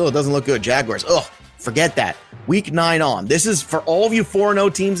 Patriots. Oh, it doesn't look good. Jaguars. Oh, forget that. Week 9 on. This is for all of you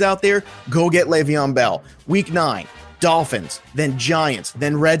 4-0 teams out there. Go get Le'Veon Bell. Week 9, Dolphins, then Giants,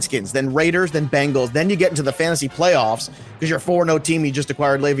 then Redskins, then Raiders, then Bengals. Then you get into the fantasy playoffs because you're 4-0 team. You just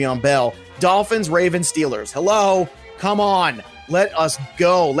acquired Le'Veon Bell. Dolphins, Ravens, Steelers. Hello. Come on. Let us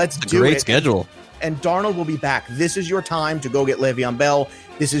go. Let's do it. Great schedule. And Darnold will be back. This is your time to go get Le'Veon Bell.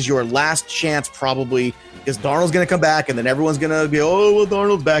 This is your last chance, probably, because Darnold's going to come back, and then everyone's going to be, oh, well,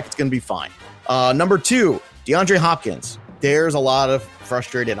 Darnold's back. It's going to be fine. Number 2, DeAndre Hopkins. There's a lot of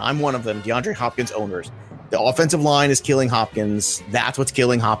frustrated. I'm one of them, DeAndre Hopkins owners. The offensive line is killing Hopkins. That's what's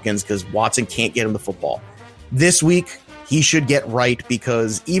killing Hopkins because Watson can't get him the football. This week, he should get right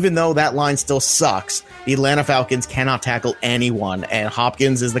because even though that line still sucks, the Atlanta Falcons cannot tackle anyone, and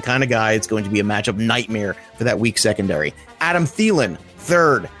Hopkins is the kind of guy it's going to be a matchup nightmare for that weak secondary. Adam Thielen,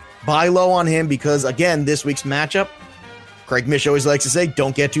 3rd. Buy low on him because, again, this week's matchup, Craig Mish always likes to say,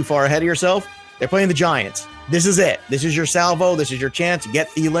 don't get too far ahead of yourself. They're playing the Giants. This is it. This is your salvo. This is your chance to get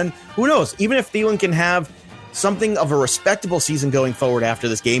Thielen. Who knows? Even if Thielen can have something of a respectable season going forward after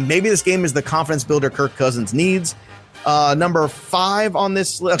this game, maybe this game is the confidence builder Kirk Cousins needs. Number 4 on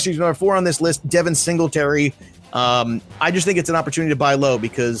this list, Devin Singletary. I just think it's an opportunity to buy low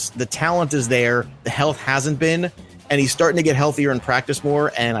because the talent is there. The health hasn't been, and he's starting to get healthier and practice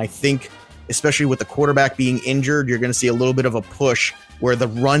more. And I think, especially with the quarterback being injured, you're going to see a little bit of a push where the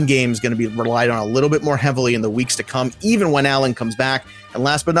run game is going to be relied on a little bit more heavily in the weeks to come, even when Allen comes back. And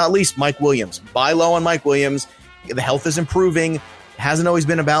last but not least, Mike Williams. Buy low on Mike Williams. The health is improving. It hasn't always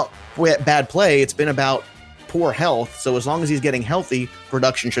been about bad play. It's been about poor health. So as long as he's getting healthy,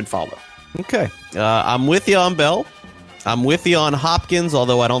 production should follow. Okay. I'm with you on Bell. I'm with you on Hopkins,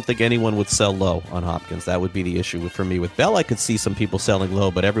 although I don't think anyone would sell low on Hopkins. That would be the issue for me. With Bell, I could see some people selling low,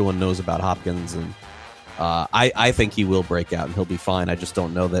 but everyone knows about Hopkins, and I think he will break out and he'll be fine. I just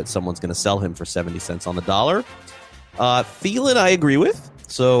don't know that someone's going to sell him for 70 cents on the dollar. Thielen, I agree with.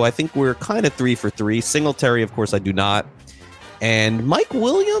 So I think we're kind of 3 for 3. Singletary, of course, I do not. And Mike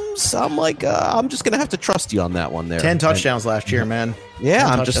Williams, I'm like, I'm just going to have to trust you on that one there. 10 touchdowns last year, man. Yeah,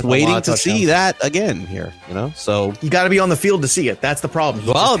 I'm just waiting to see that again here, So you got to be on the field to see it. That's the problem.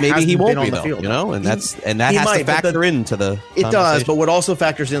 Maybe he won't be, though, and that has to factor into the It does, but what also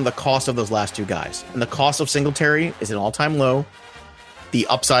factors in the cost of those last 2 guys. And the cost of Singletary is an all-time low. The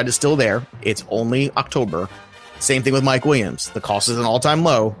upside is still there. It's only October. Same thing with Mike Williams. The cost is an all-time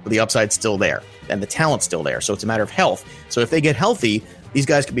low, but the upside's still there. And the talent's still there. So it's a matter of health. So if they get healthy, these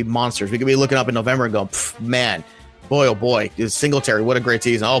guys could be monsters. We could be looking up in November and going, man, boy, oh boy, Singletary, what a great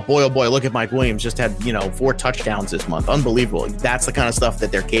season. Oh boy, look at Mike Williams. Just had, 4 touchdowns this month. Unbelievable. That's the kind of stuff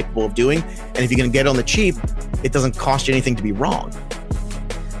that they're capable of doing. And if you're going to get on the cheap, it doesn't cost you anything to be wrong.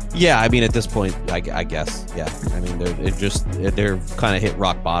 Yeah, I mean, at this point, I guess, yeah. I mean, they're kind of hit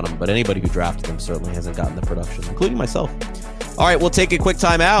rock bottom, but anybody who drafted them certainly hasn't gotten the production, including myself. All right, we'll take a quick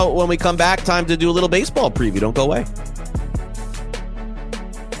time out. When we come back, time to do a little baseball preview. Don't go away.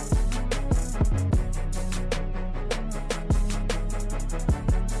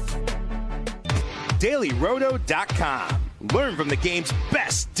 DailyRoto.com. Learn from the game's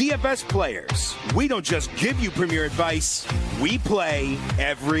best DFS players. We don't just give you premier advice, we play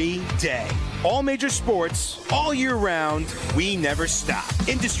every day. All major sports, all year round, we never stop.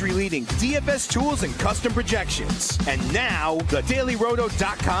 Industry-leading DFS tools and custom projections. And now, the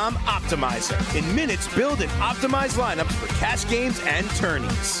DailyRoto.com Optimizer. In minutes, build and optimize lineups for cash games and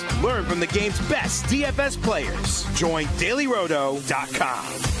tourneys. Learn from the game's best DFS players. Join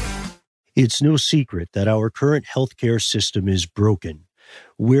DailyRoto.com. It's no secret that our current healthcare system is broken.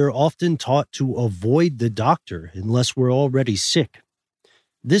 We're often taught to avoid the doctor unless we're already sick.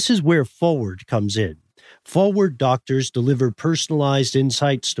 This is where Forward comes in. Forward doctors deliver personalized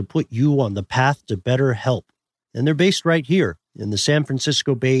insights to put you on the path to better health. And they're based right here in the San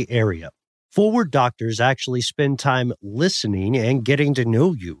Francisco Bay Area. Forward doctors actually spend time listening and getting to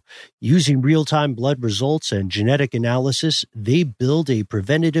know you. Using real-time blood results and genetic analysis, they build a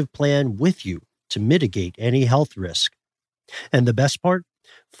preventative plan with you to mitigate any health risk. And the best part?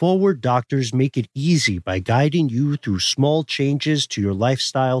 Forward doctors make it easy by guiding you through small changes to your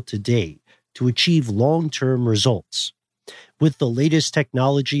lifestyle today to achieve long-term results. With the latest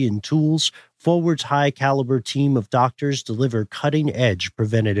technology and tools, Forward's high-caliber team of doctors deliver cutting-edge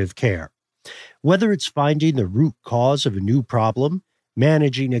preventative care. Whether it's finding the root cause of a new problem,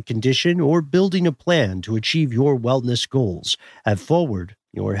 managing a condition, or building a plan to achieve your wellness goals, at Forward,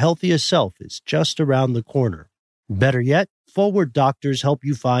 your healthiest self is just around the corner. Better yet, Forward doctors help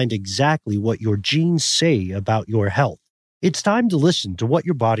you find exactly what your genes say about your health. It's time to listen to what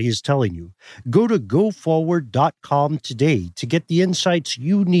your body is telling you. Go to GoForward.com today to get the insights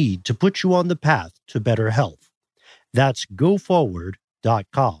you need to put you on the path to better health. That's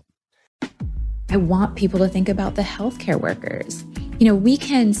GoForward.com. I want people to think about the healthcare workers. You know, we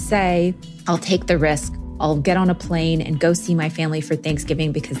can say, I'll take the risk. I'll get on a plane and go see my family for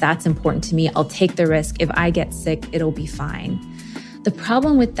Thanksgiving because that's important to me. I'll take the risk. If I get sick, it'll be fine. The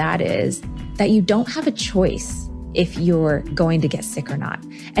problem with that is that you don't have a choice if you're going to get sick or not.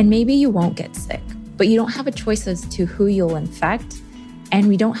 And maybe you won't get sick, but you don't have a choice as to who you'll infect. And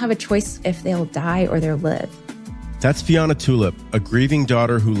we don't have a choice if they'll die or they'll live. That's Fiona Tulip, a grieving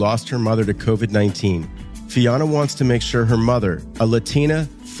daughter who lost her mother to COVID-19. Fiona wants to make sure her mother, a Latina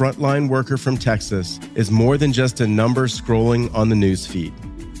frontline worker from Texas, is more than just a number scrolling on the news feed.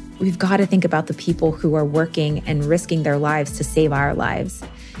 We've got to think about the people who are working and risking their lives to save our lives.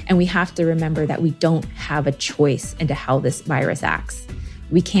 And we have to remember that we don't have a choice into how this virus acts.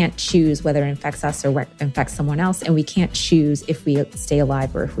 We can't choose whether it infects us or infects someone else, and we can't choose if we stay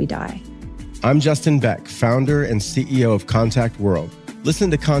alive or if we die. I'm Justin Beck, founder and CEO of Contact World.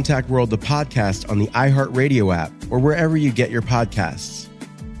 Listen to Contact World, the podcast, on the iHeartRadio app or wherever you get your podcasts.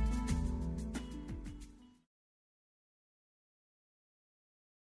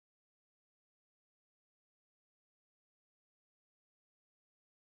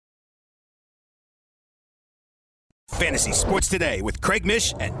 Fantasy Sports Today with Craig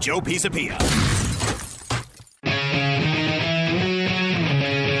Mish and Joe Pisapia.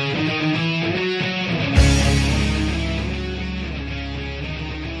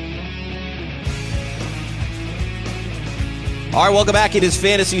 All right, welcome back. It is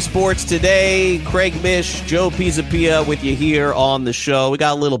Fantasy Sports Today. Craig Mish, Joe Pisapia with you here on the show. We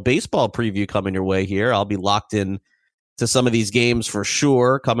got a little baseball preview coming your way here. I'll be locked in to some of these games for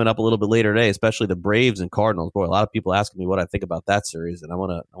sure coming up a little bit later today, especially the Braves and Cardinals. Boy, a lot of people asking me what I think about that series, and I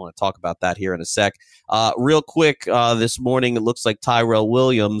want to talk about that here in a sec. Real quick, this morning it looks like Tyrell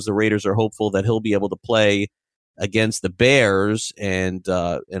Williams, the Raiders are hopeful that he'll be able to play against the Bears, and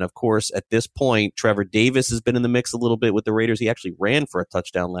of course at this point Trevor Davis has been in the mix a little bit with the Raiders. He actually ran for a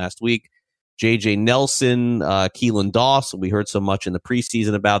touchdown last week. J.J. Nelson, Keelan Doss, we heard so much in the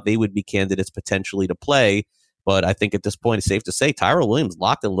preseason about, they would be candidates potentially to play. But I think at this point, it's safe to say Tyrell Williams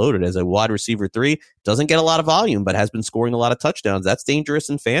locked and loaded as a wide receiver 3. Doesn't get a lot of volume, but has been scoring a lot of touchdowns. That's dangerous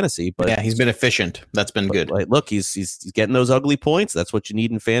in fantasy. But yeah, he's been efficient. That's been good. Look, he's getting those ugly points. That's what you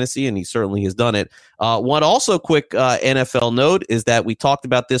need in fantasy, and he certainly has done it. One also quick NFL note is that we talked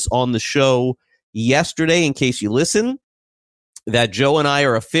about this on the show yesterday, in case you listen, that Joe and I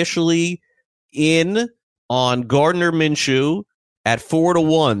are officially in on Gardner Minshew at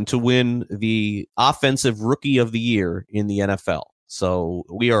 4-1 to win the Offensive Rookie of the Year in the NFL. So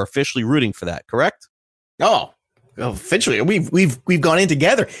we are officially rooting for that, correct? Oh, officially. We've gone in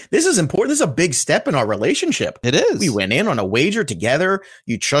together. This is important. This is a big step in our relationship. It is. We went in on a wager together.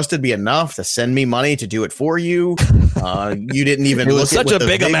 You trusted me enough to send me money to do it for you. You didn't even it look was at such a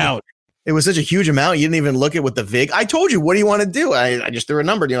big amount. It was such a huge amount. You didn't even look at what the VIG. I told you, what do you want to do? I just threw a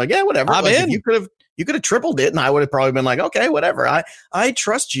number and you're like, yeah, whatever. I'm in. You could have tripled it, and I would have probably been like, okay, whatever. I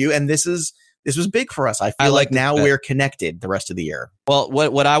trust you, and this was big for us. I feel like now we're connected the rest of the year. Well,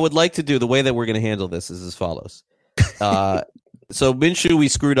 what I would like to do, the way that we're going to handle this is as follows. So Minshew, we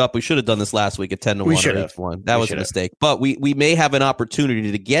screwed up. We should have done this last week at 10-1 or 8-1. That was a mistake. But we may have an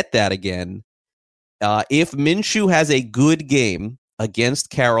opportunity to get that again. If Minshew has a good game against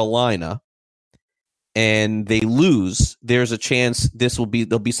Carolina and they lose, there's a chance there'll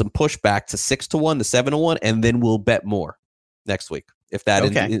be some pushback to 6-1 to 7-1, and then we'll bet more next week. If that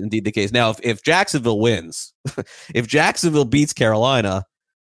is indeed the case. Now, if Jacksonville wins, if Jacksonville beats Carolina,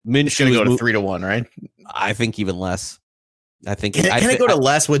 Minshew going to go to 3-1, right? I think even less. I think can it go to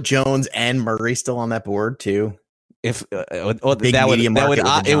less with Jones and Murray still on that board too? If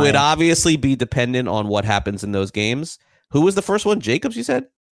it would obviously be dependent on what happens in those games. Who was the first one? Jacobs, you said?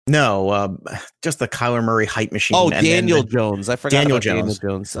 No, just the Kyler Murray hype machine. Oh, Daniel Jones. I forgot about Daniel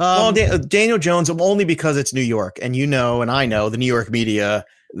Jones. Daniel Jones only because it's New York, and and I know the New York media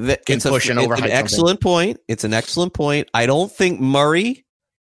can push and overhype. It's an excellent point. It's an excellent point. I don't think Murray,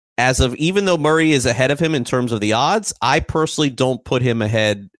 even though Murray is ahead of him in terms of the odds, I personally don't put him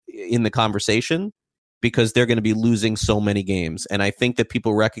ahead in the conversation because they're going to be losing so many games. And I think that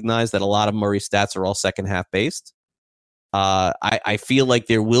people recognize that a lot of Murray's stats are all second half based. I feel like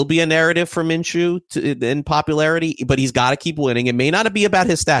there will be a narrative for Minshew in popularity, but he's got to keep winning. It may not be about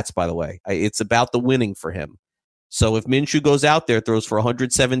his stats, by the way. It's about the winning for him. So if Minshew goes out there, throws for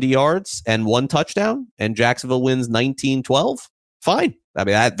 170 yards and 1 touchdown, and Jacksonville wins 19-12, fine. I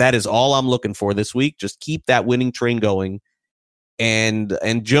mean, that is all I'm looking for this week. Just keep that winning train going. And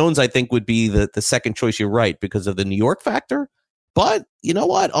Jones, I think, would be the second choice. You're right, because of the New York factor. But you know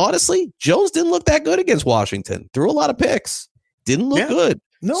what? Honestly, Jones didn't look that good against Washington. Threw a lot of picks. Didn't look good.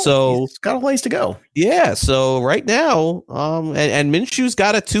 No, so he's got a ways to go. Yeah. So right now, and Minshew's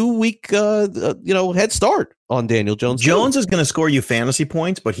got a 2-week, head start on Daniel Jones. Jones is going to score you fantasy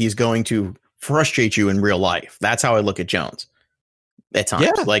points, but he's going to frustrate you in real life. That's how I look at Jones at times.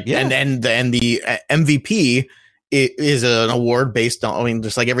 And the MVP. It is an award based on,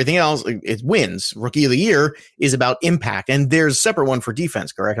 just like everything else, it wins. Rookie of the Year is about impact, and there's a separate one for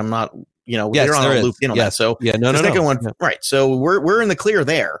defense, correct? I'm not, they're on looped in on that. So the second one, right? So we're in the clear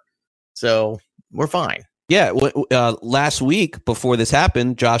there, so we're fine. Yeah. Last week before this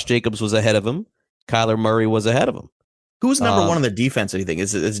happened, Josh Jacobs was ahead of him. Kyler Murray was ahead of him. Who's number one on the defense? Anything?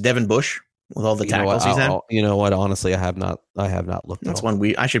 Is Devin Bush with all the tackles he's had? You know what? Honestly, I have not looked. That's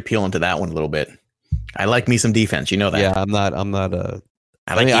one I should peel into that one a little bit. I like me some defense. You know that. Yeah,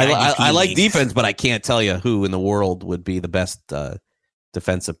 I like defense, but I can't tell you who in the world would be the best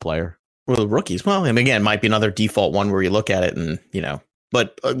defensive player. Well, the rookies. Well, and again, might be another default one where you look at it and,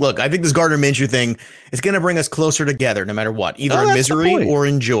 But look, I think this Gardner Minshew thing is going to bring us closer together no matter what, either in misery or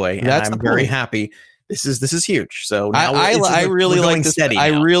in joy. And I'm very happy. This is huge. So now I really liked this.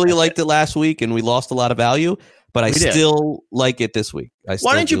 I really liked it last week, and we lost a lot of value. But I still like it this week.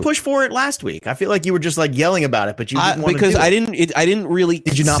 Why didn't you push for it last week? I feel like you were just like yelling about it, but you didn't want because to do I didn't really.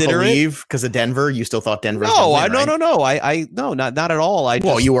 Did you not believe because of Denver? You still thought Denver? No, no, not at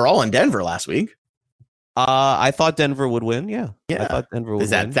all. You were all in Denver last week. I thought Denver would win. Yeah. I thought Denver would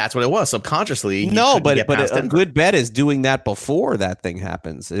win. That's what it was subconsciously. No, but a good bet is doing that before that thing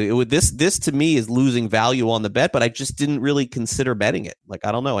happens. This to me is losing value on the bet, but I just didn't really consider betting it. Like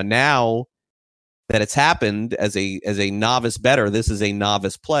I don't know, and now that it's happened as a novice bettor, this is a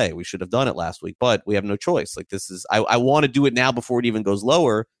novice play. We should have done it last week, but we have no choice. Like this is, I want to do it now before it even goes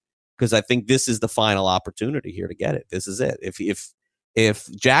lower because I think this is the final opportunity here to get it. This is it. If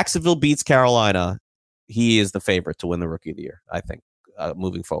Jacksonville beats Carolina, he is the favorite to win the Rookie of the Year. I think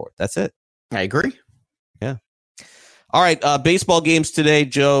moving forward, that's it. I agree. Yeah. All right, baseball games today,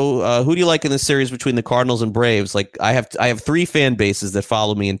 Joe. Who do you like in this series between the Cardinals and Braves? Like I have 3 fan bases that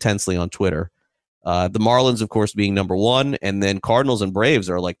follow me intensely on Twitter. The Marlins, of course, being number 1, and then Cardinals and Braves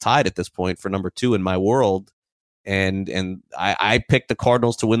are like tied at this point for number 2 in my world. And I picked the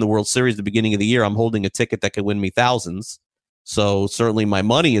Cardinals to win the World Series at the beginning of the year. I'm holding a ticket that could win me thousands. So certainly my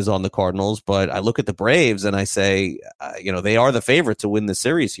money is on the Cardinals, but I look at the Braves and I say, they are the favorite to win the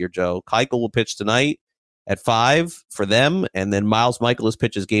series here, Joe. Keuchel will pitch tonight at 5 for them, and then Miles Michaelis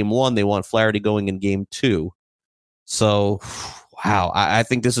pitches game 1. They want Flaherty going in game 2. So, wow, I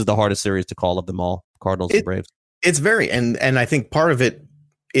think this is the hardest series to call of them all, Cardinals and Braves. It's very, and I think part of it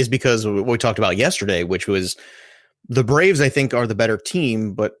is because of what we talked about yesterday, which was the Braves, I think, are the better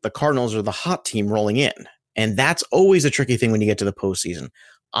team, but the Cardinals are the hot team rolling in. And that's always a tricky thing when you get to the postseason.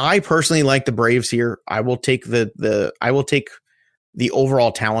 I personally like the Braves here. I will take the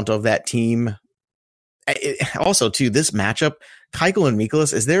overall talent of that team. Also, too, this matchup, Keuchel and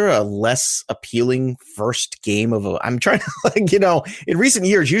Michaelis, is there a less appealing first game of I'm trying to in recent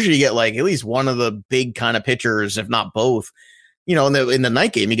years, usually you get like at least one of the big kind of pitchers, if not both. In the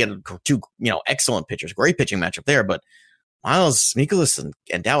night game, you get 2, excellent pitchers, great pitching matchup there. But Miles Mikolas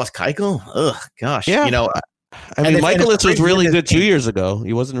and Dallas Keuchel. Ugh, gosh. Yeah. You know, I mean, Mikolas was really good 2 years ago.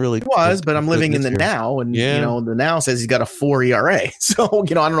 He wasn't really. He was, but I'm living in the now, and you know, the now says he's got a 4 ERA. So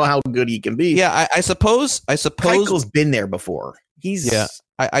you know, I don't know how good he can be. Yeah, I suppose. Keuchel's been there before.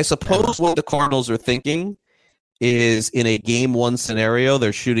 I suppose what the Cardinals are thinking is in a game one scenario,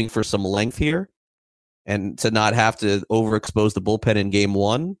 they're shooting for some length here, and to not have to overexpose the bullpen in game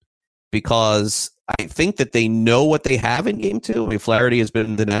one, because I think that they know what they have in game two. I mean, Flaherty has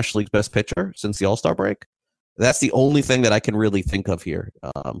been the National League's best pitcher since the All-Star break. That's the only thing that I can really think of here.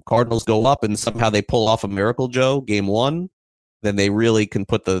 Cardinals go up and somehow they pull off a miracle, Joe, game one. Then they really can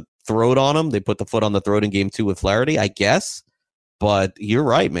put the throat on them. They put the foot on the throat in game two with Flaherty, I guess. But you're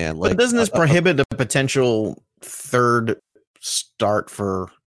right, man. But doesn't this prohibit a potential third start for?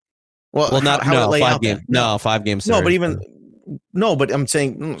 Well, not 5 games. No, 5 games. But I'm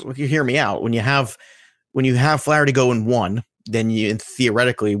saying, you hear me out. When you have Flaherty go in one, then you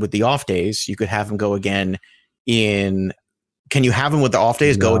theoretically with the off days you could have him go again in. Can you have him with the off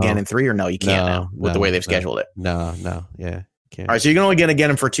days go again in 3 or no? You can't now with the way they've scheduled it. No, yeah. Can't. All right, so you're only going to get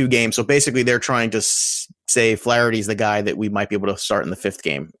him for 2 games. So basically, they're trying to say Flaherty's the guy that we might be able to start in the 5th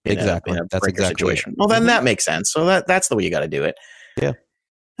game. Exactly. That's exactly situation. Well, then that makes sense. So that's the way you got to do it. Yeah.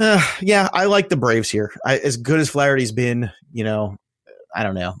 Yeah, I like the Braves here. As good as Flaherty's been, you know, I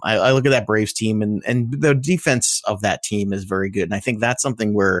don't know. I look at that Braves team, and the defense of that team is very good. And I think that's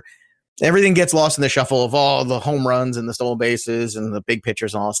something where everything gets lost in the shuffle of all the home runs and the stolen bases and the big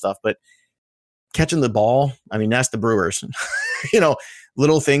pitchers and all that stuff. But catching the ball, I mean, that's the Brewers. You know,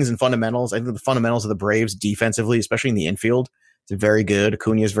 little things and fundamentals. I think the fundamentals of the Braves defensively, especially in the infield, is very good.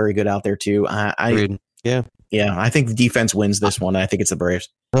 Acuna is very good out there too. Yeah, I think the defense wins this one. I think it's the Braves.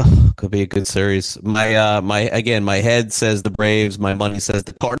 Oh, could be a good series. My head says the Braves. My money says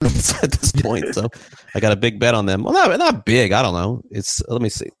the Cardinals at this point. So I got a big bet on them. Well, not big. I don't know. Let me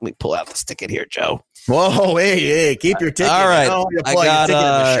see. Let me pull out this ticket here, Joe. Whoa, hey, keep your ticket. All right, I got your ticket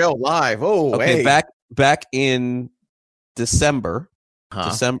in the show live. Oh, okay. Hey. Back in December,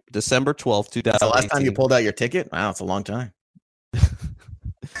 December 12th, 2018. That's the last time you pulled out your ticket? Wow, it's a long time.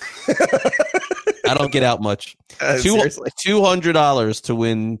 I don't get out much. $200 to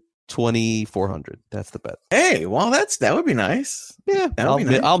win 2,400. That's the bet. Hey, well, that would be nice. Yeah,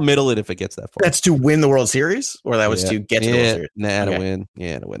 I'll middle it if it gets that far. That's to win the World Series, or that was to get to the World Series. To win.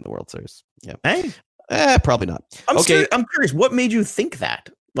 Yeah, to win the World Series. Yeah. Hey, probably not. I'm curious. What made you think that?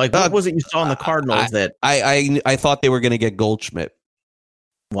 Like, what was it you saw in the Cardinals that I thought they were going to get Goldschmidt?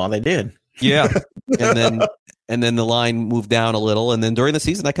 Well, they did. Yeah, and then the line moved down a little, and then during the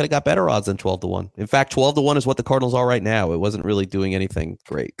season, I could have got better odds than 12-1. In fact, 12-1 is what the Cardinals are right now. It wasn't really doing anything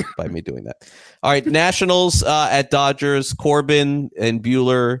great by me doing that. All right, Nationals at Dodgers, Corbin and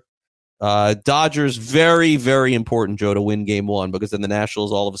Buehler. Dodgers, very, very important, Joe, to win game one, because then the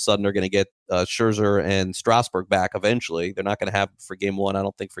Nationals all of a sudden are going to get Scherzer and Strasburg back eventually. They're not going to have for game one, I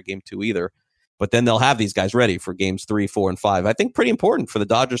don't think for game two either. But then they'll have these guys ready for games 3, 4, and 5. I think pretty important for the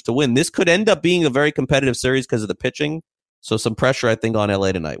Dodgers to win. This could end up being a very competitive series because of the pitching. So some pressure, I think, on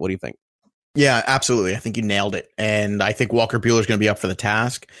LA tonight. What do you think? Yeah, absolutely. I think you nailed it. And I think Walker Buehler is going to be up for the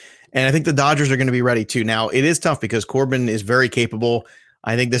task. And I think the Dodgers are going to be ready too. Now, it is tough because Corbin is very capable.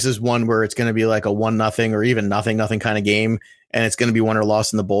 I think this is one where it's going to be like a 1-0 or even nothing kind of game. And it's going to be won or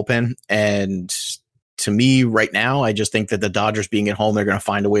lost in the bullpen. And to me right now, I just think that the Dodgers being at home, they're going to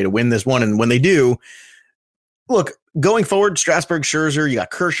find a way to win this one. And when they do, look, going forward, Strasburg, Scherzer, you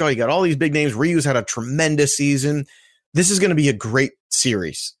got Kershaw, you got all these big names. Ryu's had a tremendous season. This is going to be a great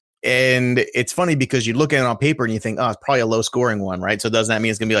series. And it's funny because you look at it on paper and you think, oh, it's probably a low scoring one, right? So doesn't that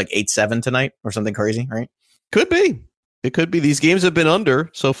mean it's going to be like 8-7 tonight or something crazy, right? Could be. It could be. These games have been under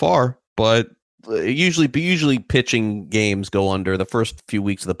so far, but usually pitching games go under. The first few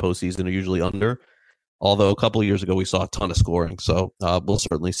weeks of the postseason are usually under. Although a couple of years ago, we saw a ton of scoring. So we'll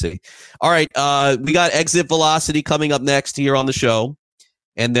certainly see. All right. We got Exit Velocity coming up next here on the show.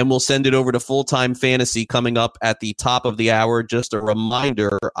 And then we'll send it over to Full-Time Fantasy coming up at the top of the hour. Just a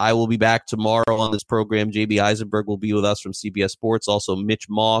reminder, I will be back tomorrow on this program. JB Eisenberg will be with us from CBS Sports. Also, Mitch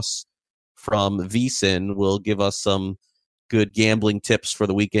Moss from VSiN will give us some good gambling tips for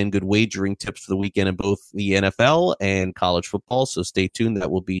the weekend, good wagering tips for the weekend in both the NFL and college football. So stay tuned.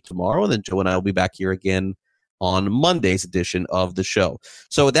 That will be tomorrow. And then Joe and I will be back here again on Monday's edition of the show.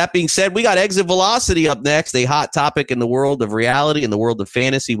 So with that being said, we got Exit Velocity up next, a hot topic in the world of reality, in the world of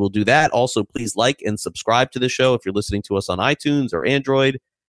fantasy. We'll do that. Also, please like and subscribe to the show if you're listening to us on iTunes or Android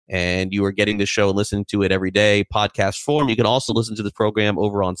and you are getting the show and listening to it every day, podcast form. You can also listen to the program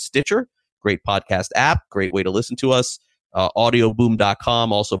over on Stitcher. Great podcast app. Great way to listen to us.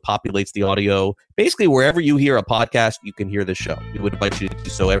 Audioboom.com also populates the audio. Basically, wherever you hear a podcast, you can hear this show. We would invite you to do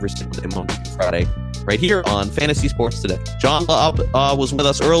so every single day, Monday through Friday, right here on Fantasy Sports Today. John Lobb was with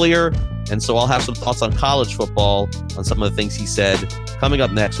us earlier, and so I'll have some thoughts on college football, on some of the things he said, coming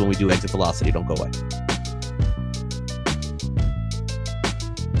up next when we do Exit Velocity. Don't go away.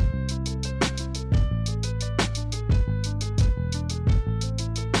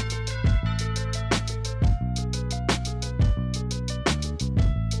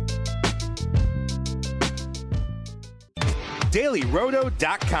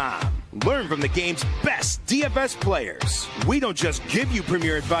 DailyRoto.com. Learn from the game's best DFS players. We don't just give you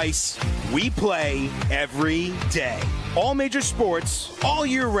premier advice, we play every day. All major sports, all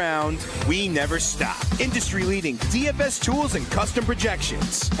year round, we never stop. Industry-leading DFS tools and custom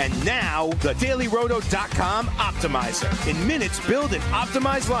projections. And now, the DailyRoto.com Optimizer. In minutes, build and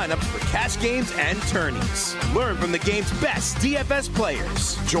optimize lineups for cash games and tourneys. Learn from the game's best DFS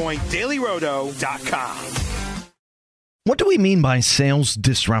players. Join DailyRoto.com. What do we mean by sales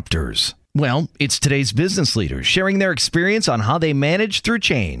disruptors? Well, it's today's business leaders sharing their experience on how they manage through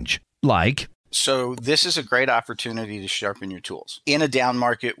change. Like, so this is a great opportunity to sharpen your tools. In a down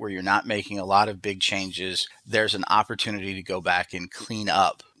market where you're not making a lot of big changes, there's an opportunity to go back and clean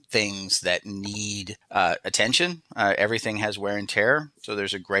up things that need attention. Everything has wear and tear, so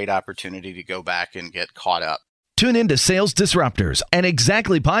there's a great opportunity to go back and get caught up. Tune in to Sales Disruptors, an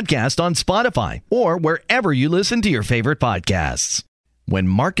Exactly podcast on Spotify or wherever you listen to your favorite podcasts. When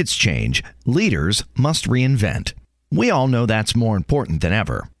markets change, leaders must reinvent. We all know that's more important than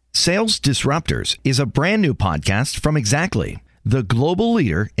ever. Sales Disruptors is a brand new podcast from Exactly, the global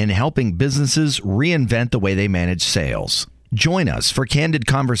leader in helping businesses reinvent the way they manage sales. Join us for candid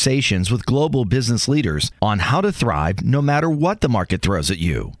conversations with global business leaders on how to thrive no matter what the market throws at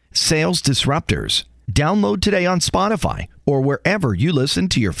you. Sales Disruptors. Download today on Spotify or wherever you listen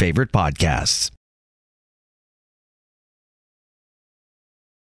to your favorite podcasts.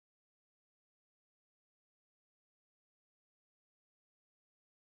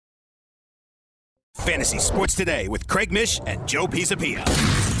 Fantasy Sports Today with Craig Mish and Joe Pisapia.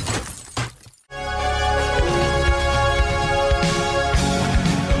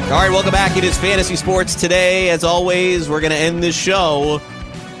 All right, welcome back. It is Fantasy Sports Today. As always, we're going to end this show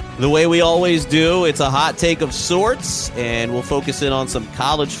the way we always do. It's a hot take of sorts, and we'll focus in on some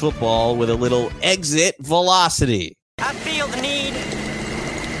college football with a little exit velocity. I feel the need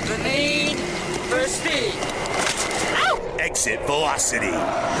for speed. Ow! Exit velocity.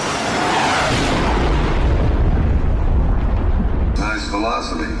 Nice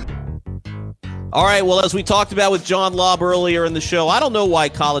velocity. All right, well, as we talked about with John Lobb earlier in the show, I don't know why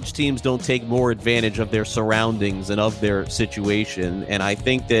college teams don't take more advantage of their surroundings and of their situation. And I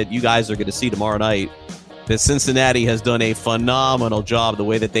think that you guys are going to see tomorrow night that Cincinnati has done a phenomenal job the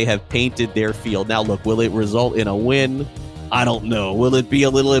way that they have painted their field. Now, look, will it result in a win? I don't know. Will it be a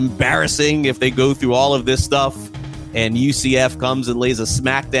little embarrassing if they go through all of this stuff and UCF comes and lays a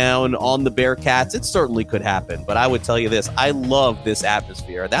smackdown on the Bearcats? It certainly could happen. But I would tell you this, I love this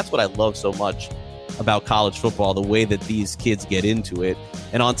atmosphere. That's what I love so much about college football, the way that these kids get into it.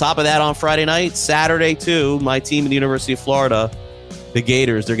 And on top of that, on Friday night, Saturday too, my team in the University of Florida, the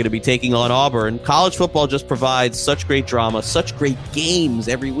Gators, they're going to be taking on Auburn. College football just provides such great drama, such great games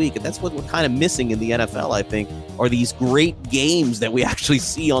every week. And that's what we're kind of missing in the NFL, I think, are these great games that we actually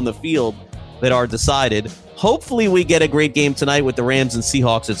see on the field that are decided. Hopefully we get a great game tonight with the Rams and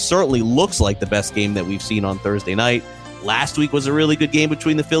Seahawks. It certainly looks like the best game that we've seen on Thursday night. Last week was a really good game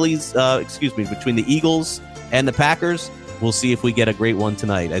between the between the Eagles and the Packers. We'll see if we get a great one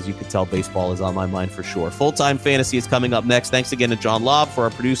tonight. As you can tell, baseball is on my mind for sure. Full-time Fantasy is coming up next. Thanks again to John Lobb, for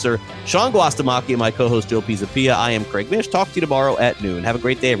our producer, Sean Guastamacchi, and my co-host, Joe Pisapia. I am Craig Mish. Talk to you tomorrow at noon. Have a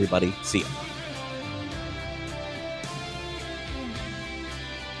great day, everybody. See ya.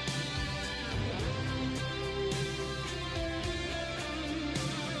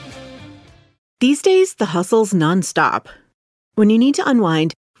 These days, the hustle's nonstop. When you need to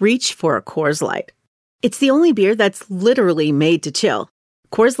unwind, reach for a Coors Light. It's the only beer that's literally made to chill.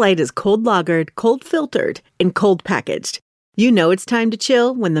 Coors Light is cold lagered, cold filtered, and cold packaged. You know it's time to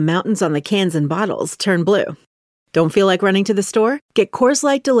chill when the mountains on the cans and bottles turn blue. Don't feel like running to the store? Get Coors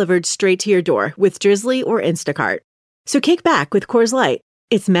Light delivered straight to your door with Drizzly or Instacart. So kick back with Coors Light.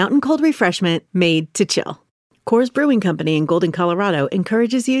 It's mountain cold refreshment made to chill. Coors Brewing Company in Golden, Colorado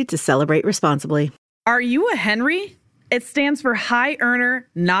encourages you to celebrate responsibly. Are you a Henry? It stands for High Earner,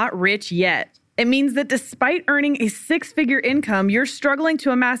 Not Rich Yet. It means that despite earning a six-figure income, you're struggling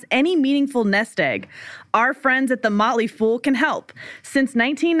to amass any meaningful nest egg. Our friends at The Motley Fool can help. Since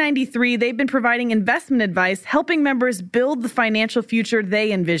 1993, they've been providing investment advice, helping members build the financial future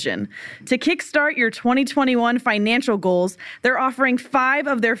they envision. To kickstart your 2021 financial goals, they're offering 5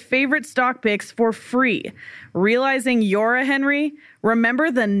 of their favorite stock picks for free. Realizing you're a Henry?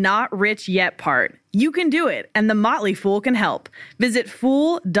 Remember the not rich yet part. You can do it, and The Motley Fool can help. Visit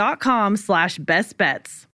fool.com/bestbets.